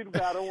 That would be the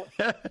better one.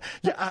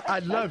 Yeah, I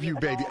love you,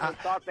 baby. I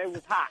thought they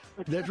was hot.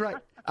 That's right.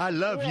 I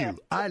love you.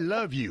 I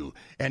love you.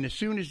 And as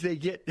soon as they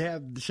get to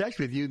have sex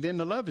with you, then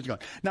the love is gone.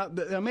 Now,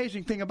 the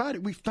amazing thing about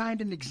it, we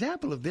find an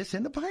example of this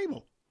in the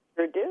Bible.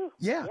 We do.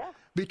 Yeah.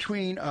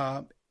 Between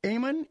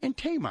Ammon and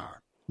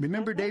Tamar.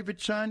 Remember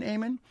David's son,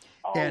 Ammon?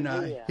 Oh, and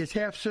his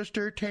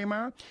half-sister,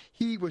 Tamar?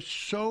 He was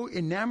so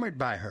enamored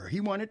by her. He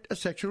wanted a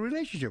sexual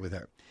relationship with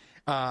her.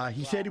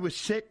 He said he was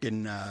sick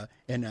and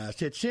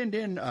said, send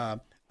in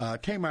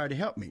Tamar to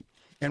help me.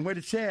 And what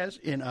it says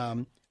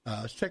in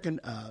 2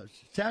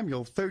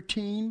 Samuel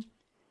 13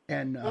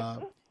 and,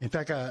 in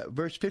fact,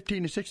 verse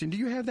 15 and 16. Do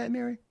you have that,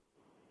 Mary?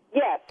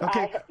 Yes.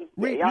 Okay.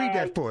 Read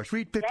that for us.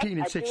 Read 15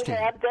 and 16. I do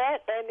have that,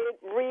 and it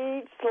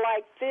reads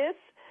like this.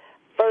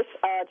 Verse,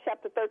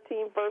 chapter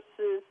 13,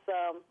 verses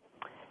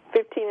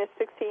 15 and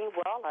 16.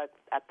 Well, I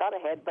thought I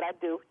had, but I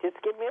do.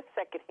 Just give me a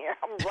second here.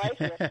 I'm right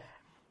here.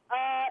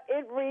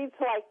 It reads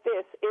like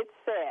this. It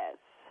says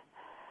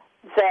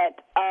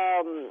that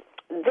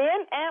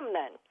then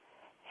Amnon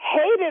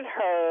hated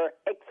her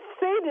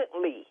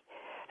exceedingly,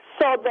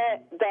 so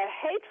that the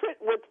hatred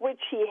with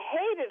which he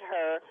hated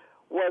her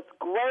was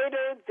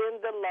greater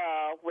than the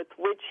love with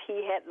which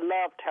he had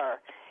loved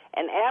her.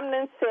 And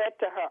Amnon said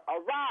to her,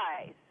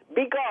 arise,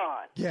 be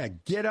gone. Yeah,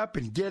 get up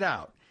and get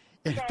out.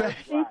 So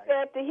she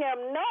said to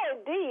him, no,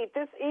 indeed,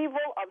 this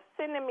evil of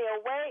sending me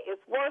away is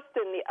worse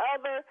than the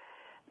other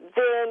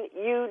than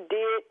you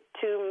did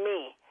to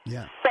me.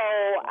 Yeah. So,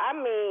 how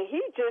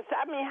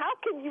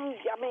can you,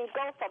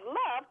 go from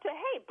love to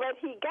hate? But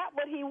he got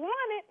what he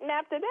wanted, and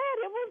after that,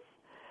 it's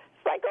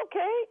like,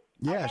 okay.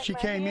 Yeah, she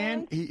came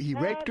in, he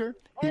raped her.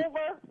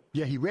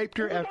 He raped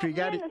her after he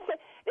got it. And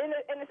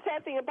the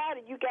sad thing about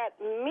it, you got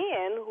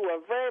men who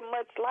are very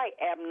much like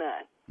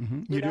Amnon.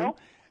 Mm-hmm. You do?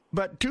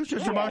 But too,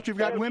 Sister Moss, you've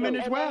got women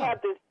as well. They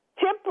have this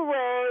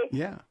temporary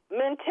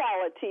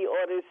mentality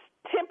or this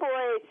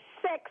temporary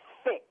sex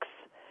fix.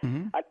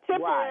 Mm-hmm. A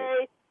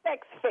temporary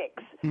sex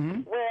fix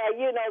where,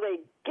 they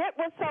get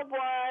with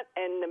someone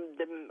and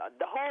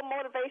the whole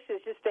motivation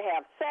is just to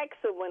have sex,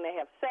 and when they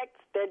have sex,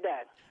 they're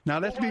done. Now,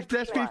 let's be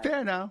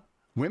fair now.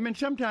 Women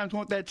sometimes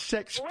want that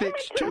sex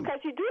fix, too. Because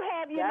you do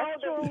have, you have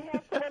some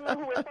women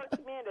who refer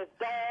to men as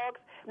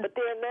dogs, but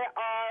then there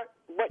are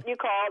what you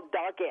call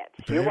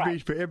dogettes.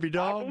 For every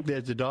dog,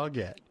 there's a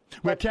dogette.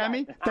 Well,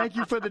 Tammy, thank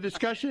you for the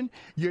discussion.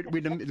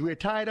 We're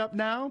tied up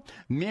now.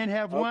 Men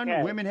have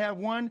one, women have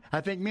one. I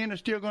think men are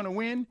still going to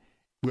win.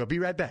 We'll be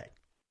right back.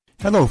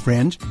 Hello,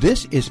 friends.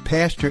 This is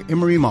Pastor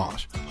Emery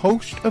Moss,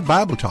 host of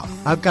Bible Talk.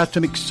 I've got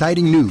some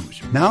exciting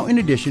news. Now, in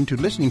addition to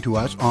listening to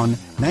us on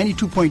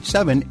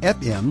 92.7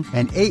 FM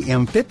and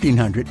AM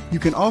 1500, you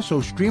can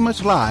also stream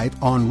us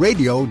live on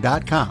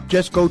radio.com.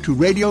 Just go to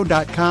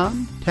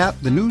radio.com, tap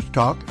the News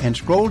Talk, and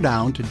scroll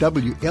down to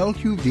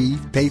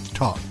WLQV Faith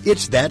Talk.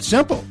 It's that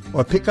simple.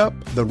 Or pick up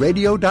the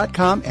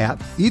radio.com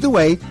app. Either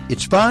way,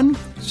 it's fun,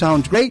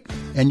 sounds great,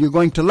 and you're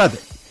going to love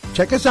it.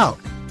 Check us out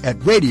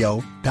at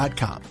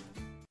radio.com.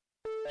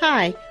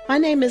 Hi, my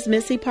name is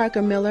Missy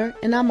Parker Miller,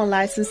 and I'm a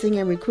licensing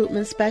and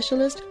recruitment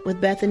specialist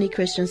with Bethany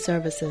Christian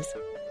Services.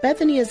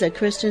 Bethany is a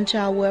Christian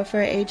child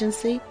welfare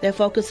agency that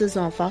focuses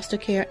on foster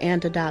care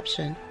and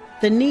adoption.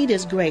 The need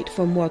is great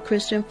for more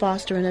Christian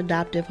foster and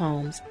adoptive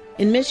homes.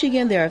 In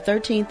Michigan, there are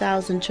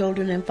 13,000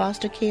 children in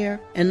foster care,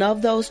 and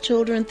of those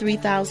children,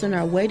 3,000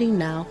 are waiting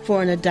now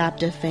for an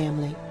adoptive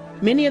family.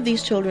 Many of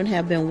these children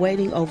have been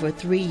waiting over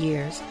 3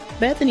 years.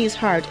 Bethany's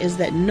heart is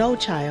that no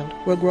child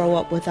will grow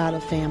up without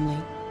a family.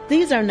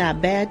 These are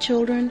not bad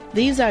children.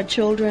 These are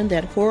children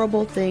that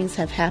horrible things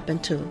have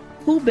happened to.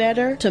 Who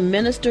better to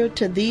minister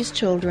to these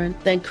children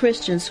than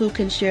Christians who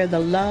can share the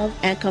love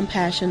and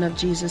compassion of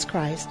Jesus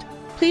Christ?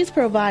 Please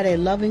provide a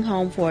loving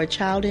home for a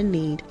child in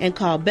need and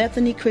call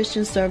Bethany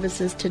Christian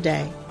Services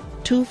today,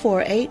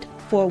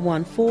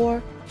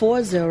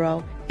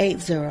 248-414-40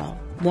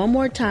 One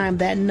more time,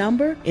 that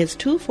number is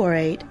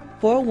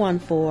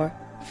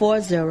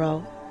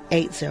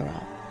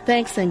 248-414-4080.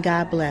 Thanks and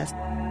God bless.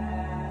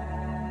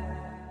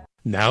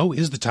 Now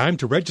is the time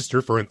to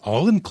register for an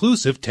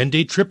all-inclusive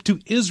 10-day trip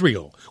to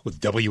Israel with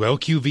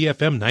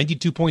WLQV-FM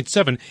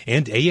 92.7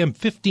 and AM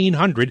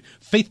 1500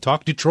 Faith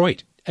Talk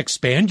Detroit.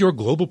 Expand your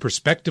global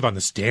perspective on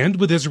the Stand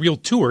with Israel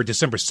Tour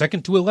December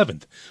 2nd to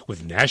 11th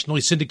with nationally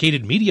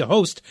syndicated media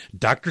host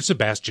Dr.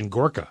 Sebastian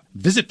Gorka.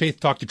 Visit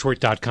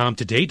faithtalkdetroit.com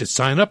today to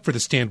sign up for the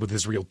Stand with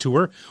Israel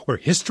Tour, where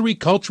history,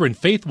 culture, and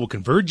faith will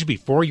converge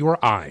before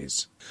your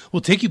eyes.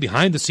 We'll take you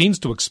behind the scenes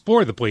to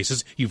explore the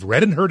places you've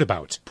read and heard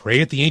about. Pray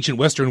at the ancient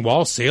Western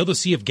Wall, sail the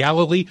Sea of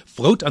Galilee,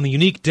 float on the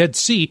unique Dead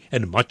Sea,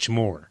 and much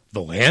more.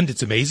 The land,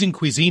 its amazing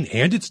cuisine,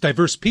 and its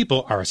diverse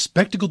people are a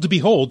spectacle to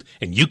behold,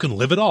 and you can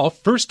live it all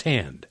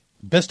firsthand.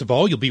 Best of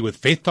all, you'll be with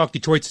Faith Talk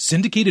Detroit's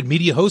syndicated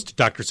media host,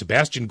 Dr.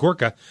 Sebastian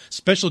Gorka,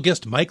 special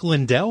guest Mike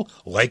Lindell,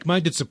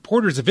 like-minded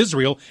supporters of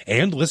Israel,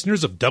 and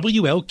listeners of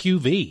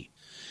WLQV.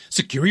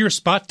 Secure your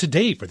spot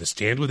today for the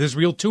Stand with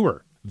Israel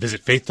Tour.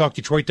 Visit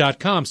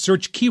faithtalkdetroit.com,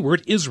 search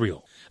keyword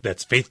Israel.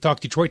 That's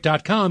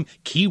faithtalkdetroit.com,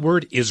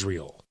 keyword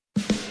Israel.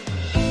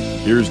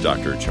 Here's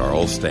Dr.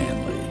 Charles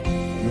Stanley.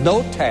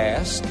 No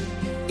task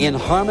in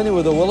harmony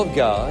with the will of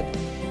God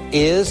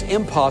is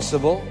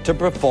impossible to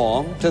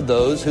perform to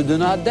those who do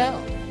not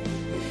doubt.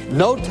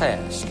 No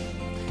task.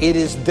 It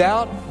is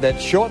doubt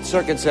that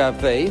short-circuits our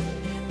faith,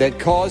 that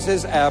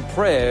causes our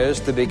prayers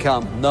to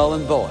become null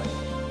and void.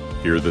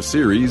 Hear the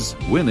series,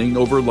 Winning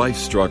Over Life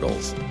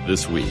Struggles,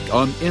 this week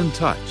on In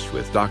Touch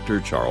with Dr.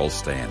 Charles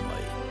Stanley.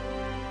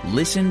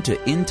 Listen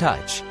to In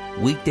Touch,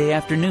 weekday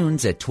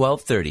afternoons at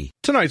 12:30.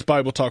 Tonight's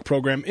Bible Talk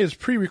program is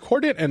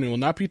pre-recorded and we will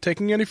not be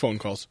taking any phone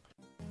calls.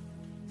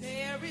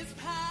 There is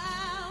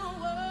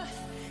power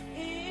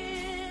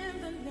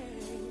in the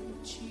name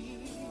of Jesus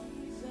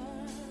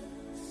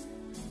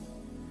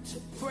to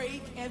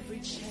break every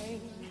chain,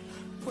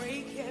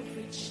 break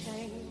every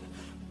chain,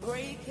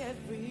 break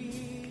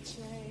every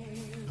chain.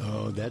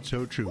 Oh, that's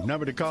so true.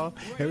 Number to call,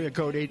 area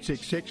code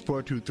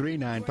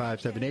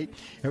 866-423-9578.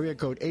 Area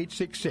code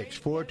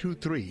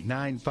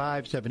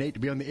 866-423-9578 to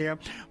be on the air.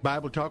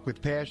 Bible Talk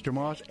with Pastor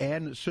Moss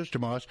and Sister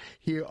Moss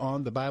here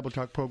on the Bible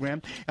Talk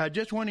program.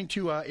 Just wanting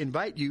to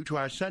invite you to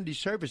our Sunday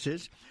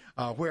services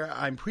where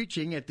I'm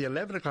preaching at the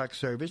 11 o'clock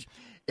service,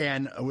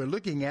 and we're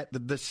looking at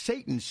the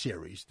Satan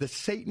series. The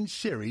Satan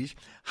series,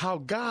 how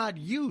God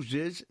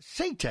uses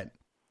Satan.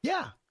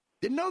 Yeah,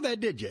 didn't know that,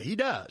 did you? He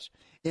does,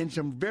 in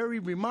some very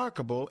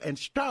remarkable and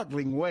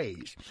startling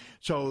ways.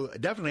 So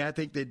definitely I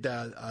think that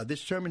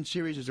this sermon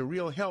series is a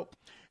real help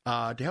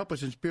to help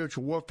us in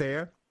spiritual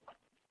warfare.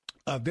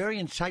 Very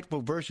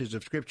insightful verses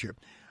of Scripture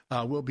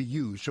will be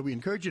used. So we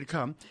encourage you to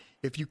come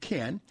if you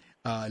can.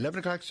 11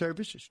 o'clock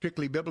service,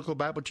 Strictly Biblical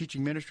Bible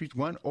Teaching Ministries,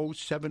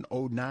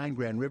 10709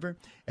 Grand River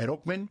at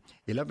Oakman.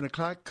 11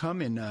 o'clock,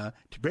 come and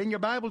to bring your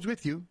Bibles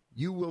with you.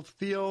 You won't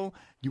feel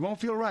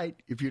right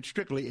if you're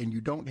Strictly and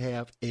you don't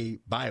have a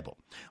Bible.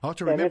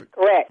 Also remember, that is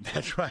correct.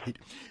 That's right.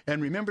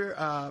 And remember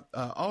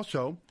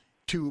also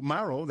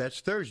tomorrow, that's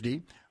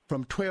Thursday,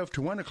 from 12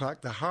 to 1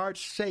 o'clock, the Hard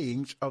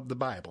Sayings of the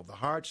Bible. The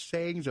Hard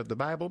Sayings of the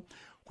Bible,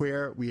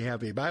 where we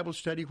have a Bible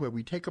study where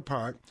we take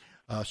apart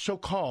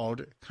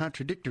so-called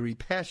contradictory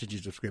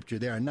passages of Scripture.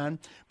 There are none,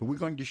 but we're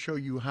going to show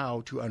you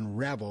how to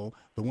unravel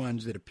the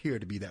ones that appear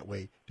to be that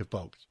way to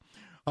folks.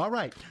 All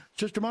right.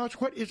 Sister Moss,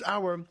 what is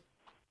our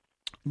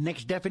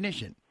next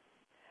definition?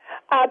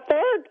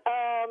 Third,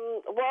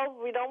 well,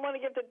 we don't want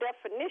to give the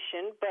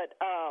definition, but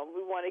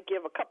we want to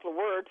give a couple of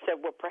words that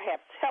will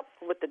perhaps help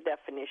with the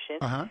definition.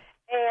 Uh-huh.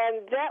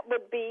 And that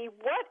would be,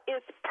 what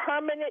is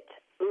permanent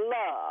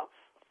love?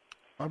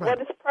 All right. What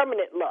is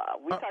permanent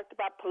love? We talked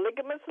about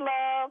polygamous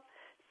love,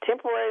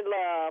 temporary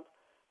love,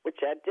 which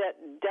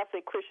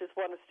definitely Christians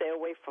want to stay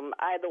away from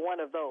either one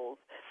of those.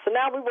 So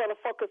now we want to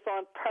focus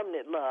on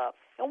permanent love.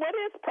 And what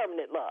is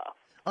permanent love?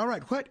 All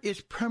right, what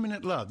is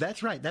permanent love?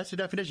 That's right, that's the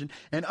definition.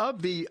 And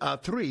of the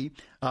three,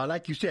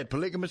 like you said,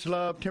 polygamous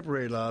love,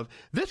 temporary love,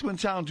 this one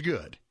sounds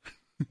good.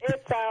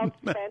 It sounds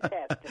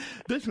fantastic.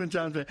 This one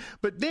sounds fantastic.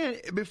 But then,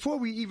 before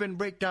we even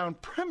break down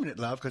permanent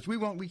love, because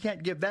we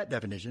can't give that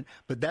definition,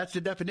 but that's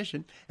the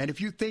definition. And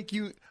if you think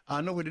you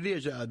know what it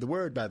is, the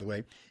word, by the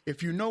way,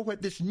 if you know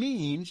what this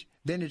means,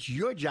 then it's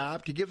your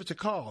job to give us a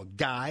call.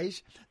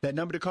 Guys, that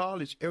number to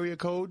call is area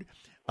code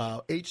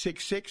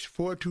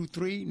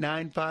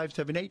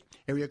 866-423-9578,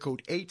 area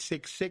code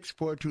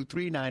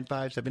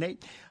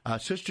 866-423-9578.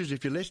 Sisters,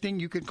 if you're listening,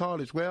 you can call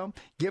as well.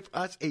 Give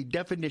us a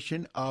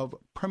definition of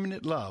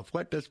permanent love.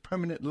 What does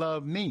permanent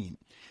love mean?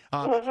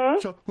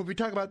 So when we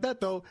talk about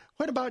that, though,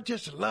 what about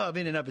just love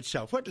in and of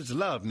itself? What does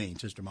love mean,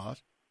 Sister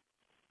Moss?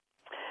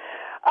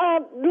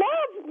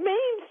 Love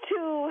means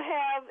to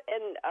have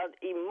an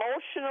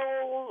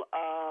emotional,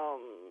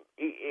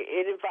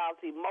 it involves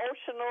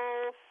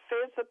emotional,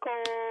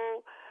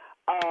 physical,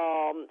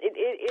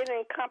 it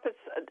encompasses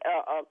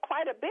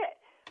quite a bit.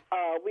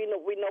 We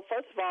know,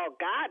 first of all,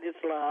 God is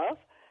love.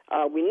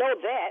 We know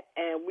that,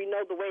 and we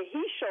know the way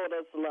he showed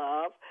us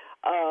love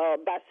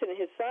by sending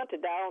his son to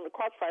die on the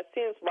cross for our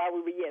sins while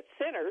we were yet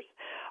sinners.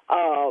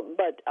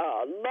 But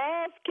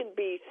love can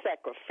be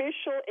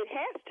sacrificial. It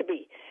has to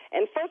be.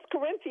 And 1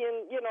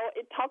 Corinthians,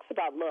 it talks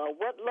about love,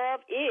 what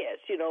love is.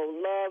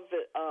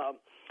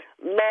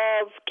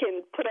 Love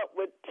can put up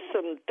with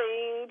some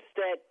things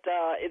that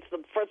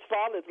first of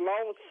all, is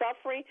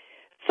long-suffering.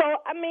 So,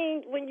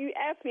 when you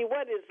ask me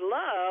what is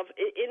love,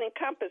 it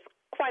encompasses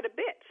quite a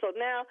bit. So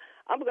now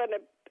I'm going to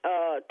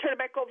turn it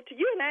back over to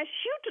you and ask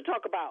you to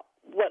talk about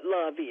what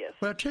love is.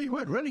 Well, I'll tell you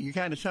what, really, you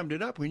kind of summed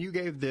it up when you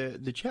gave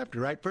the chapter,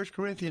 right? 1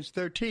 Corinthians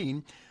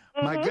 13.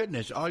 Mm-hmm. My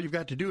goodness, all you've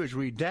got to do is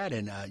read that,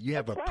 and you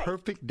have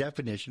perfect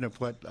definition of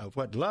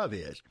what love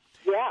is.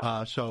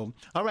 Yeah. So,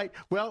 all right.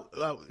 Well,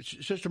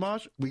 Sister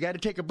Moss, we got to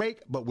take a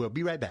break, but we'll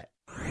be right back.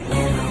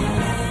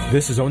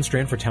 This is Owen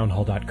Strand for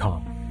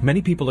Townhall.com.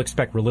 Many people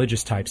expect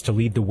religious types to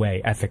lead the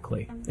way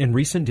ethically. In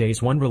recent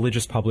days, one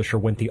religious publisher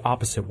went the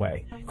opposite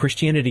way.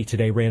 Christianity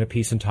Today ran a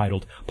piece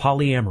entitled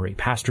Polyamory,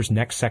 Pastor's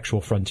Next Sexual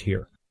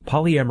Frontier.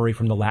 Polyamory,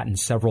 from the Latin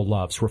several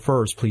loves,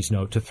 refers, please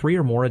note, to 3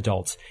 or more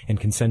adults in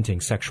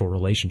consenting sexual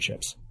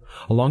relationships.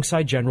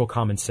 Alongside general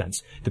common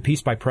sense, the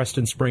piece by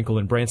Preston Sprinkle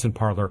and Branson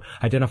Parler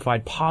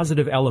identified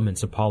positive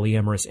elements of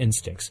polyamorous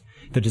instincts.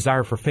 The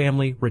desire for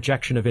family,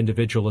 rejection of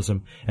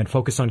individualism, and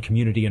focus on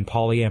community and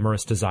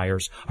polyamorous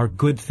desires are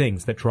good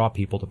things that draw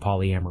people to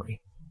polyamory.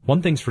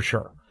 One thing's for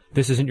sure,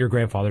 this isn't your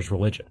grandfather's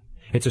religion.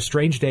 It's a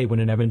strange day when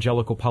an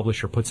evangelical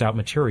publisher puts out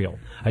material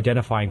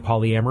identifying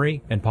polyamory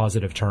in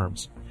positive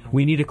terms.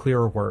 We need a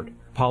clearer word.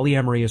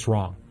 Polyamory is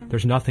wrong.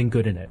 There's nothing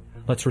good in it.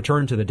 Let's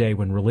return to the day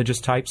when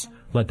religious types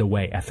led the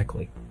way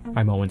ethically.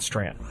 I'm Owen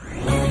Strand.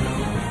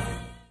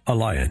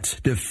 Alliance,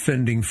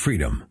 defending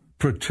freedom,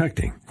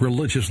 protecting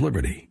religious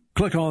liberty.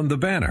 Click on the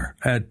banner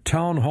at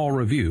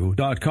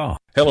townhallreview.com.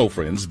 Hello,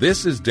 friends.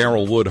 This is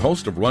Darrell Wood,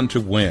 host of Run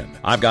to Win.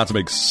 I've got some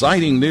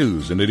exciting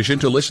news. In addition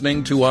to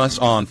listening to us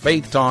on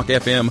Faith Talk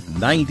FM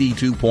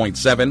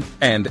 92.7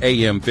 and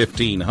AM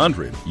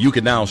 1500, you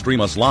can now stream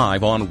us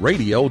live on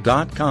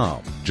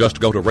radio.com.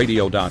 Just go to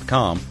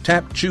radio.com,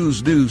 tap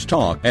Choose News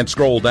Talk, and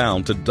scroll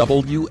down to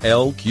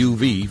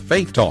WLQV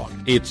Faith Talk.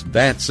 It's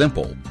that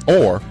simple.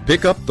 Or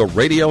pick up the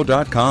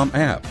radio.com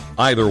app.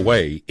 Either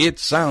way, it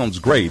sounds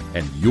great,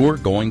 and you're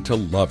going to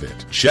love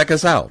it. Check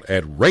us out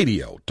at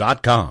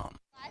radio.com.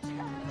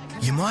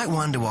 You might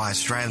wonder why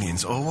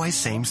Australians always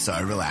seem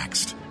so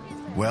relaxed.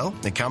 Well,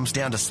 it comes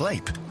down to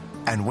sleep.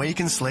 And we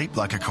can sleep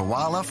like a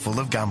koala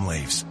full of gum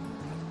leaves.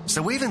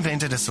 So we've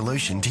invented a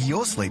solution to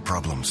your sleep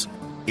problems.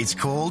 It's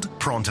called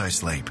Pronto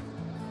Sleep.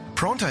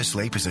 Pronto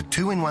Sleep is a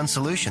 2-in-1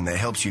 solution that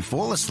helps you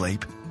fall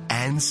asleep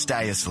and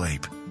stay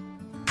asleep.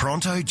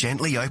 Pronto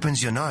gently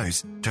opens your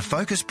nose to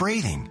focus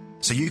breathing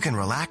so you can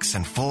relax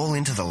and fall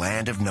into the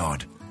land of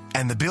Nod.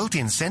 And the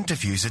built-in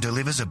centrifuger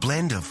delivers a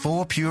blend of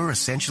 4 pure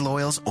essential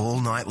oils all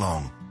night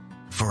long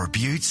for a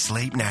beaut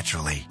sleep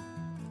naturally.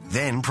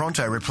 Then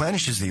Pronto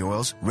replenishes the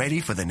oils ready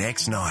for the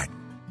next night.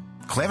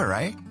 Clever,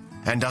 eh?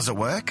 And does it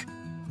work?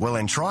 Well,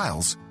 in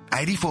trials,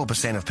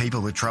 84% of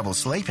people with trouble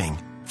sleeping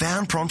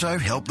found Pronto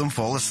helped them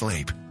fall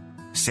asleep.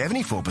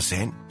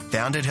 74%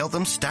 found it helped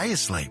them stay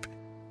asleep.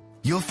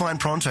 You'll find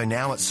Pronto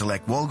now at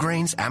select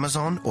Walgreens,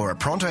 Amazon, or at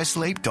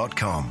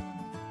prontosleep.com.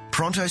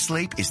 Pronto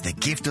Sleep is the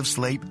gift of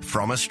sleep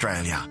from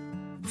Australia.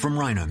 From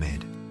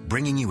Rhinomed,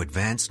 bringing you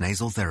advanced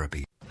nasal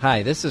therapy.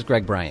 Hi, this is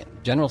Greg Bryant,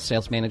 General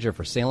Sales Manager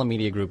for Salem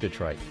Media Group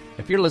Detroit.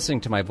 If you're listening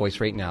to my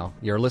voice right now,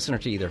 you're a listener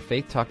to either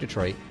Faith Talk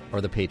Detroit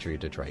or The Patriot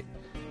Detroit.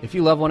 If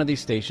you love one of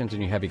these stations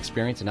and you have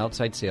experience in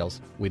outside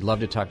sales, we'd love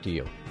to talk to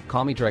you.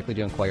 Call me directly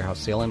to inquire how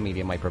Salem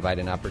Media might provide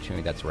an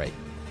opportunity that's right.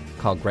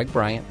 Call Greg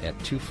Bryant at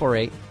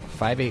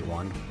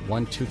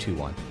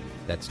 248-581-1221.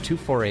 That's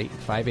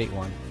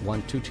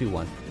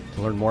 248-581-1221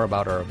 to learn more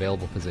about our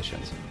available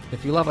positions.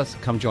 If you love us,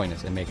 come join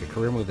us and make a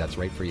career move that's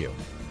right for you.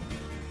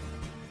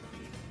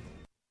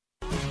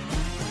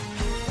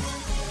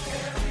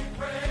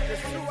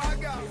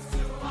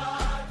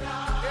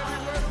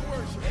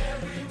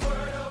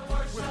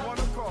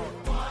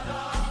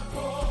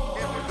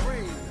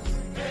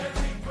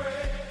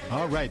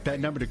 All right, that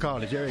number to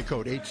call is area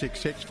code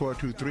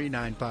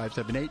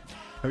 866-423-9578.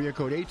 Area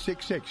code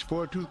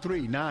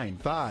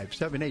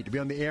 866-423-9578 to be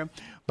on the air.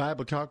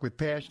 Bible Talk with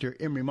Pastor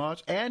Emery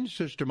Moss and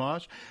Sister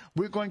Moss.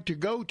 We're going to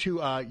go to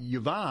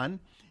Yvonne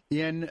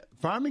in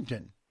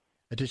Farmington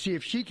to see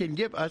if she can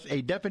give us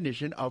a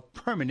definition of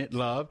permanent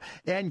love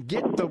and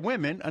get the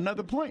women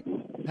another point.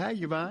 Hi,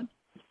 Yvonne.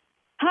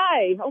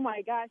 Hi. Oh,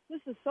 my gosh.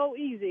 This is so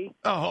easy.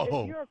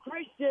 Oh. If you're a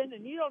Christian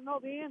and you don't know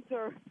the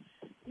answer,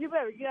 you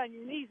better get on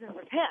your knees and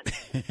repent.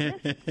 This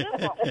is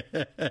simple.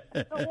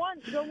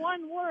 The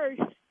one word,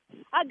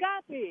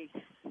 agape.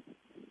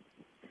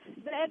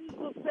 That is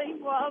the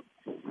same love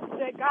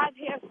that God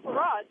has for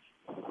us,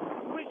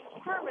 which is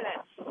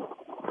permanent.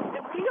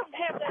 And we don't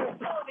have that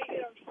ability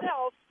in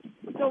ourselves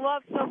to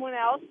love someone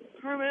else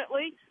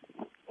permanently.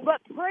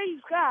 But praise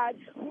God,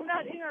 we're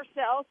not in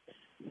ourselves.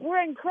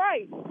 We're in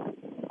Christ.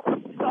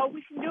 So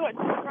we can do it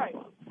through Christ.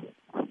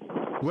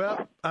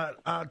 Well,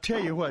 I'll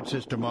tell you what,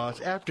 Sister Moss,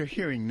 after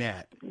hearing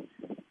that,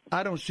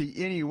 I don't see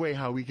any way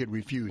how we could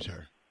refuse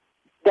her.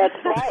 That's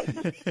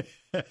right.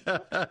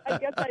 I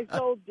guess I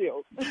told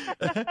you.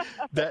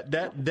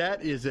 that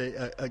is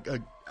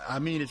I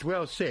mean, it's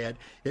well said.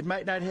 It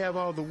might not have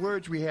all the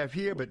words we have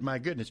here, but my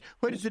goodness.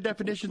 What is the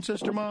definition,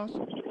 Sister Moss?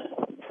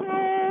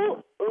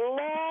 True,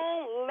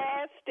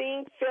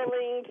 long-lasting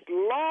feelings,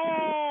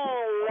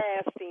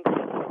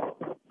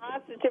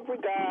 positive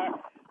regard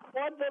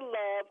for the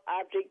love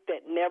object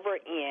that never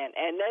ends.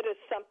 And that is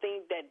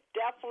something that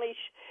definitely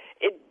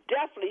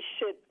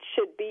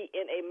should be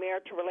in a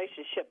marital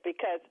relationship,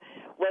 because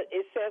what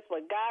it says,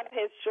 what God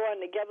has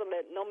joined together,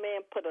 let no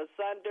man put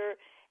asunder.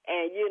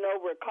 And,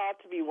 we're called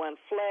to be one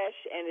flesh,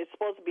 and it's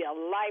supposed to be a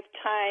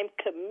lifetime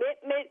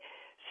commitment.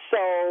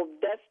 So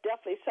that's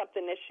definitely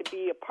something that should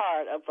be a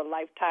part of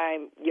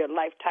your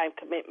lifetime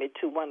commitment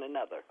to one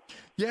another.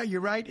 Yeah,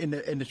 you're right. In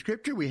the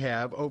scripture we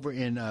have over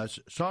in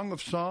Song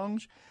of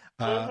Songs,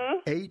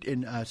 8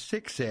 and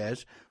 6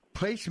 says,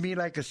 "Place me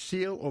like a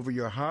seal over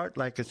your heart,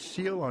 like a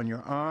seal on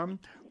your arm.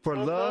 For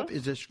love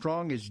is as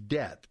strong as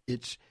death.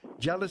 Its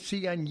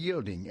jealousy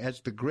unyielding as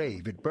the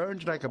grave. It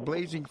burns like a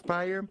blazing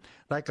fire,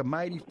 like a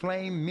mighty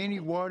flame. Many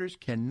waters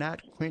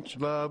cannot quench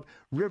love.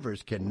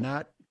 Rivers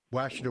cannot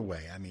wash it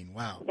away." I mean,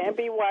 wow. Can't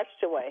be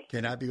washed away.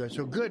 Cannot be washed.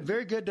 So good,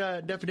 very good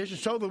definition.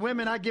 So the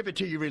women, I give it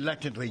to you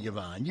reluctantly,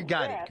 Yvonne. You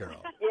got it,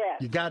 girl.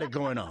 Yes. You got it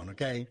going on,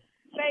 okay?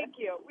 Thank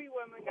you. We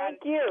women got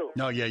Thank you.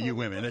 No, yeah, you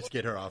women. Let's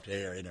get her off the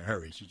air in a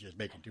hurry. She's just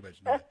making too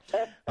much noise.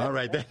 All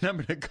right, that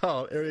number to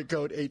call, area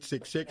code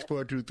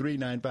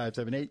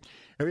 866-423-9578.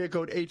 Area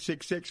code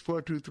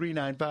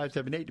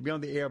 866-423-9578 to be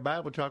on the air.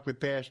 Bible Talk with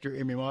Pastor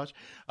Emmy Moss.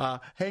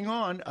 Hang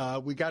on.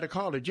 We got a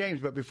call to James,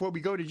 but before we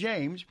go to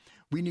James,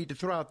 we need to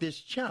throw out this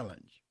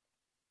challenge.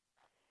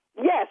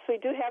 Yes, we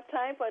do have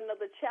time for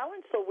another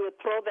challenge, so we'll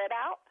throw that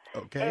out.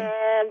 Okay.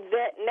 And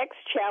that next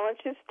challenge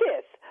is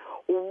this.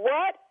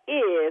 What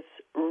is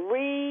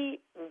rebound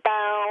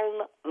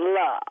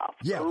love?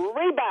 Yeah.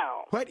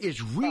 Rebound. What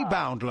is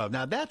rebound love?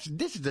 Now,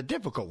 this is a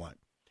difficult one.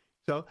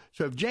 So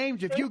if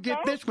James, if you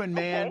get this one,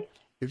 man,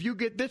 if you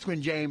get this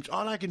one, James,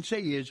 all I can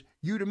say is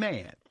you the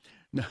man.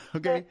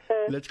 Okay?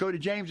 Let's go to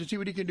James and see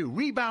what he can do.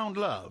 Rebound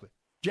love.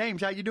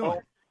 James, how you doing?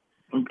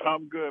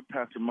 I'm good,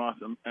 Pastor Moss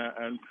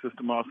and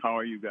Sister Moss. How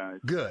are you guys?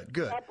 Good.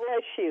 God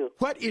bless you.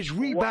 What is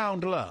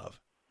rebound love?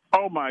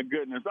 Oh, my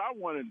goodness. I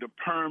wanted the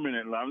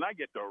permanent love, and I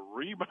get the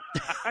rebound.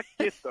 I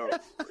get the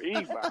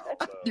rebound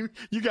love.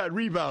 You got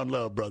rebound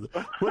love, brother.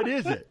 What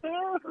is it?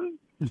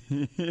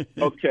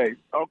 Okay.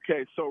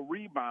 So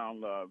rebound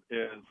love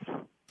is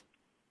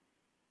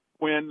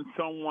when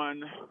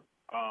someone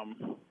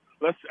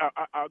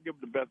I'll give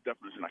the best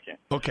definition I can.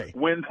 Okay.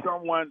 When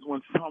someone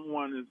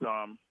is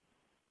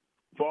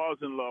falls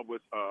in love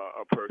with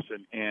a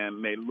person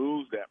and they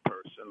lose that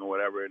person or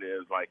whatever it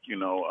is, like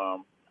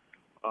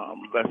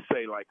let's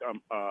say like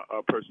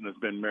a person has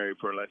been married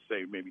for, let's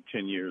say, maybe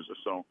 10 years or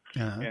so,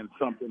 and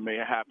something may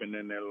happen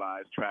in their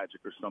lives,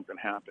 tragic or something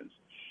happens.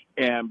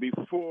 And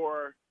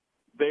before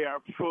they are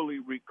fully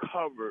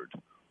recovered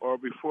or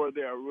before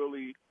they are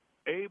really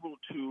able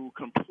to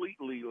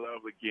completely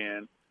love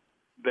again,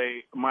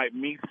 they might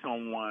meet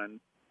someone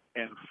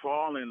and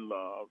fall in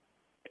love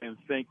and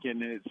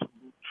thinking it's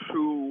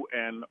true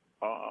and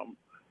a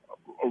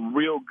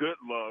real good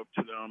love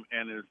to them,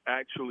 and it's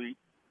actually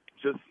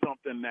just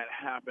something that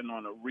happened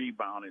on a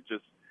rebound. It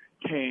just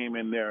came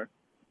in there.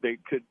 They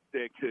could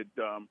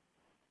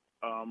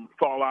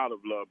fall out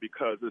of love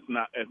because it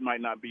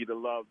might not be the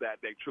love that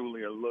they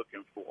truly are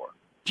looking for.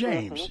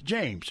 James,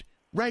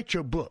 write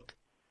your book.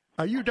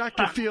 Are you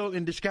Dr. Phil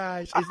in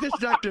disguise? Is this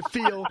Dr.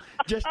 Phil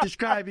just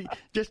disguising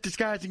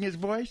his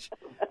voice?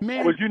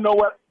 Man, well, you know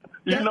what?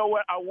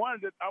 I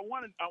wanted the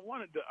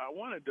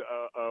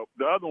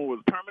other one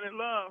was Permanent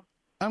Love.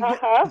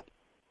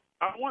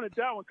 I wanted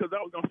that one because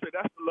I was gonna say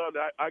that's the love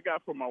that I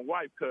got from my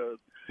wife. Because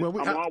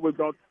I'm always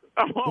gonna.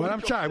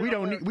 I'm sorry.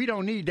 We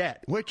don't need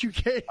that. What you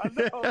can. I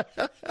know.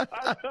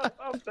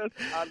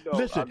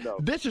 Listen, I know.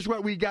 This is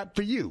what we got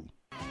for you.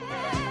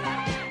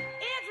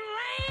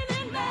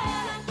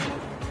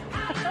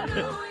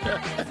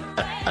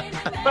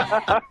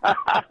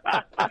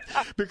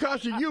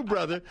 Because of you,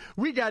 brother,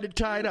 we got it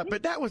tied up.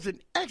 But that was an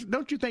excellent.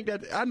 Don't you think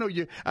that? I know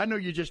you're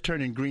just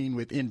turning green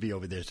with envy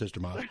over there, Sister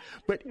Moss.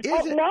 But actually,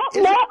 he just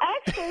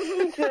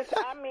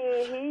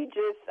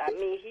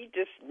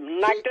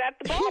knocked it out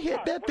the ballpark. He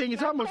hit that thing.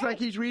 It's almost like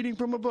he's reading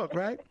from a book,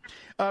 right?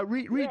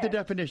 Read the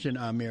definition,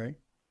 Mary.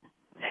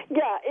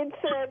 Yeah, it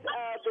says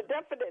the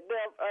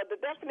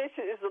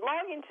definition is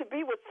longing to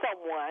be with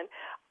someone,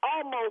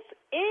 almost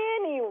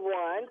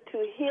anyone,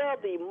 to heal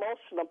the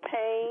emotional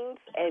pains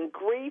and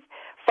grief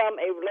from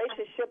a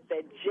relationship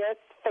that just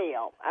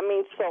failed. I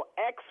mean, so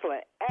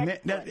excellent.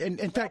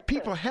 In fact,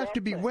 people have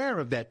to be aware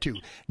of that, too.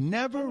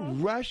 Never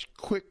rush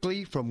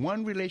quickly from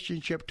one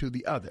relationship to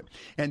the other.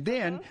 And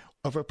then,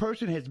 if a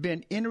person has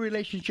been in a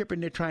relationship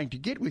and they're trying to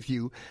get with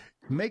you,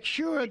 make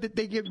sure that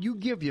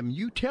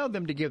you tell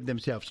them to give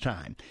themselves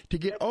time to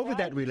get over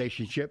that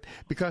relationship,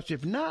 because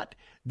if not,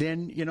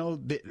 then,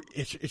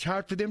 it's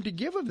hard for them to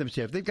give of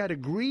themselves. They've got to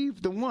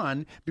grieve the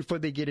one before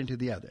they get into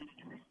the other.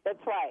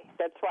 That's right.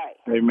 That's right.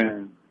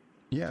 Amen.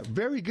 Yeah,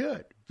 very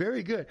good.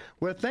 Very good.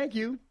 Well, thank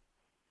you.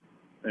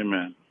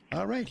 Amen.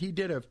 All right. He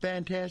did a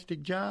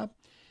fantastic job.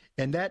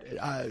 And that,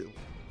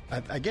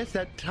 I guess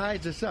that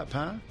ties us up,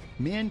 huh?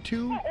 Men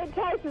too? Yeah, it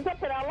ties us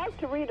up. And I'd like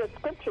to read a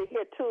scripture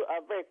here, too,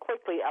 very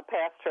quickly,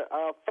 Pastor.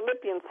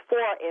 Philippians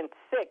 4:6.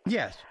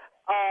 Yes.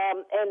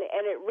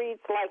 And it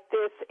reads like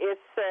this. It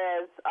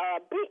says,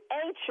 be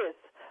anxious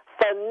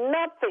for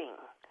nothing.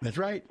 That's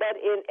right. But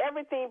in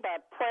everything by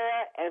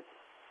prayer and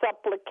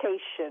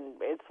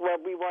supplication. It's where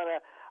we want to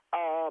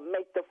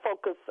make the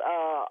focus,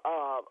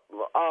 where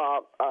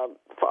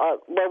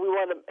we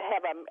want to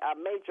have a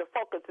major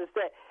focus is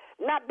that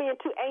not being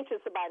too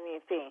anxious about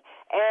anything.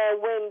 And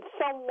when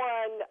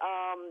someone,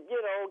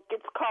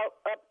 gets caught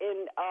up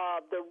in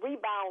the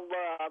rebound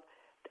love,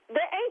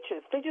 they're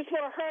anxious. They just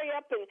want to hurry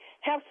up and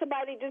have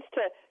somebody just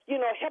to,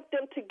 help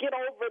them to get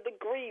over the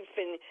grief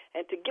and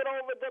to get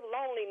over the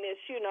loneliness,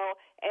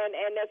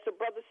 And as the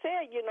brother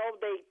said,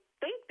 they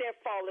think they're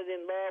falling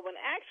in love, and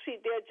actually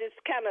they're just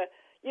kind of,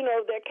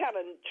 they're kind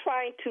of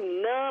trying to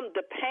numb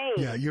the pain.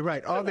 Yeah, you're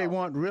right. All they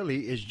want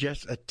really is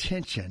just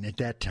attention at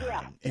that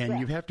time. And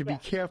you have to be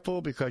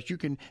careful, because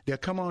they'll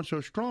come on so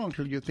strong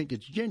till you think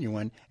it's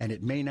genuine, and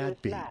it may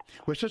not be.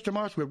 Well, Sister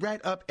Moss, we're right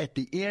up at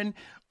the end.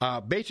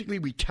 Basically,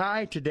 we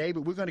tied today,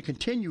 but we're going to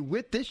continue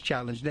with this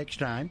challenge next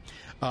time.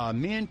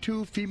 Men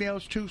 2,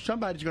 females 2,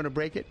 somebody's going to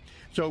break it.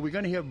 So we're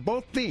going to have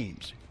both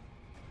themes.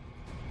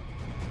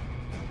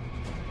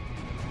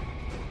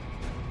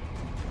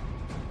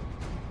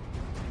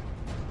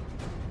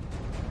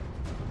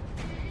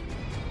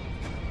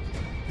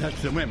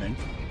 That's the women,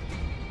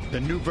 the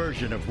new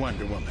version of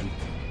Wonder Woman.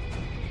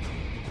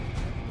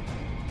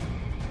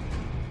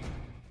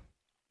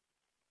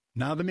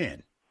 Now the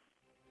men.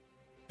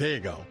 There you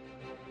go.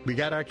 We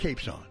got our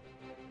capes on.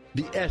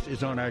 The S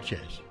is on our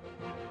chest.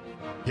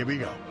 Here we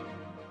go.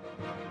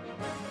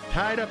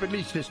 Tied up at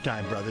least this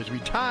time, brothers. We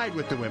tied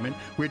with the women.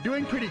 We're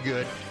doing pretty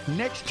good.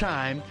 Next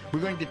time,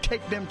 we're going to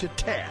take them to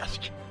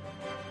task.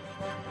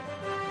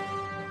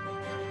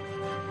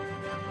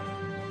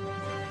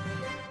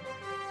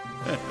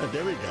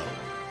 There we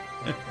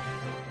go.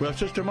 Well,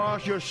 Sister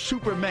Moss, your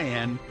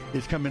Superman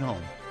is coming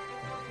home.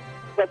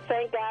 Well,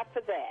 thank God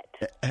for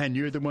that. And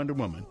you're the Wonder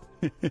Woman.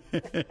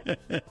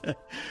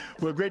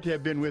 Well, great to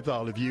have been with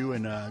all of you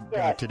and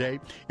today.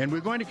 And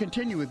we're going to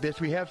continue with this.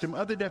 We have some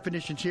other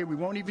definitions here. We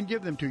won't even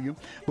give them to you.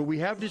 But we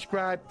have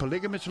described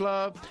polygamous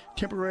love,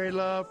 temporary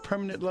love,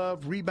 permanent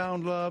love,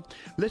 rebound love.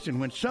 Listen,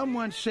 when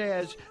someone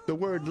says the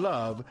word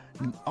love,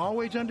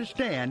 always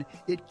understand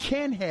it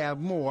can have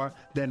more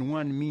than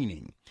one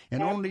meaning.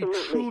 And only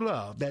true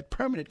love, that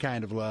permanent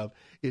kind of love,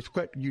 is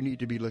what you need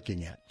to be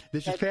looking at.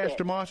 This is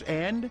Pastor Moss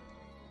and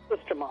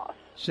Sister Moss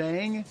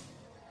saying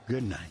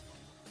good night.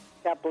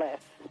 God bless.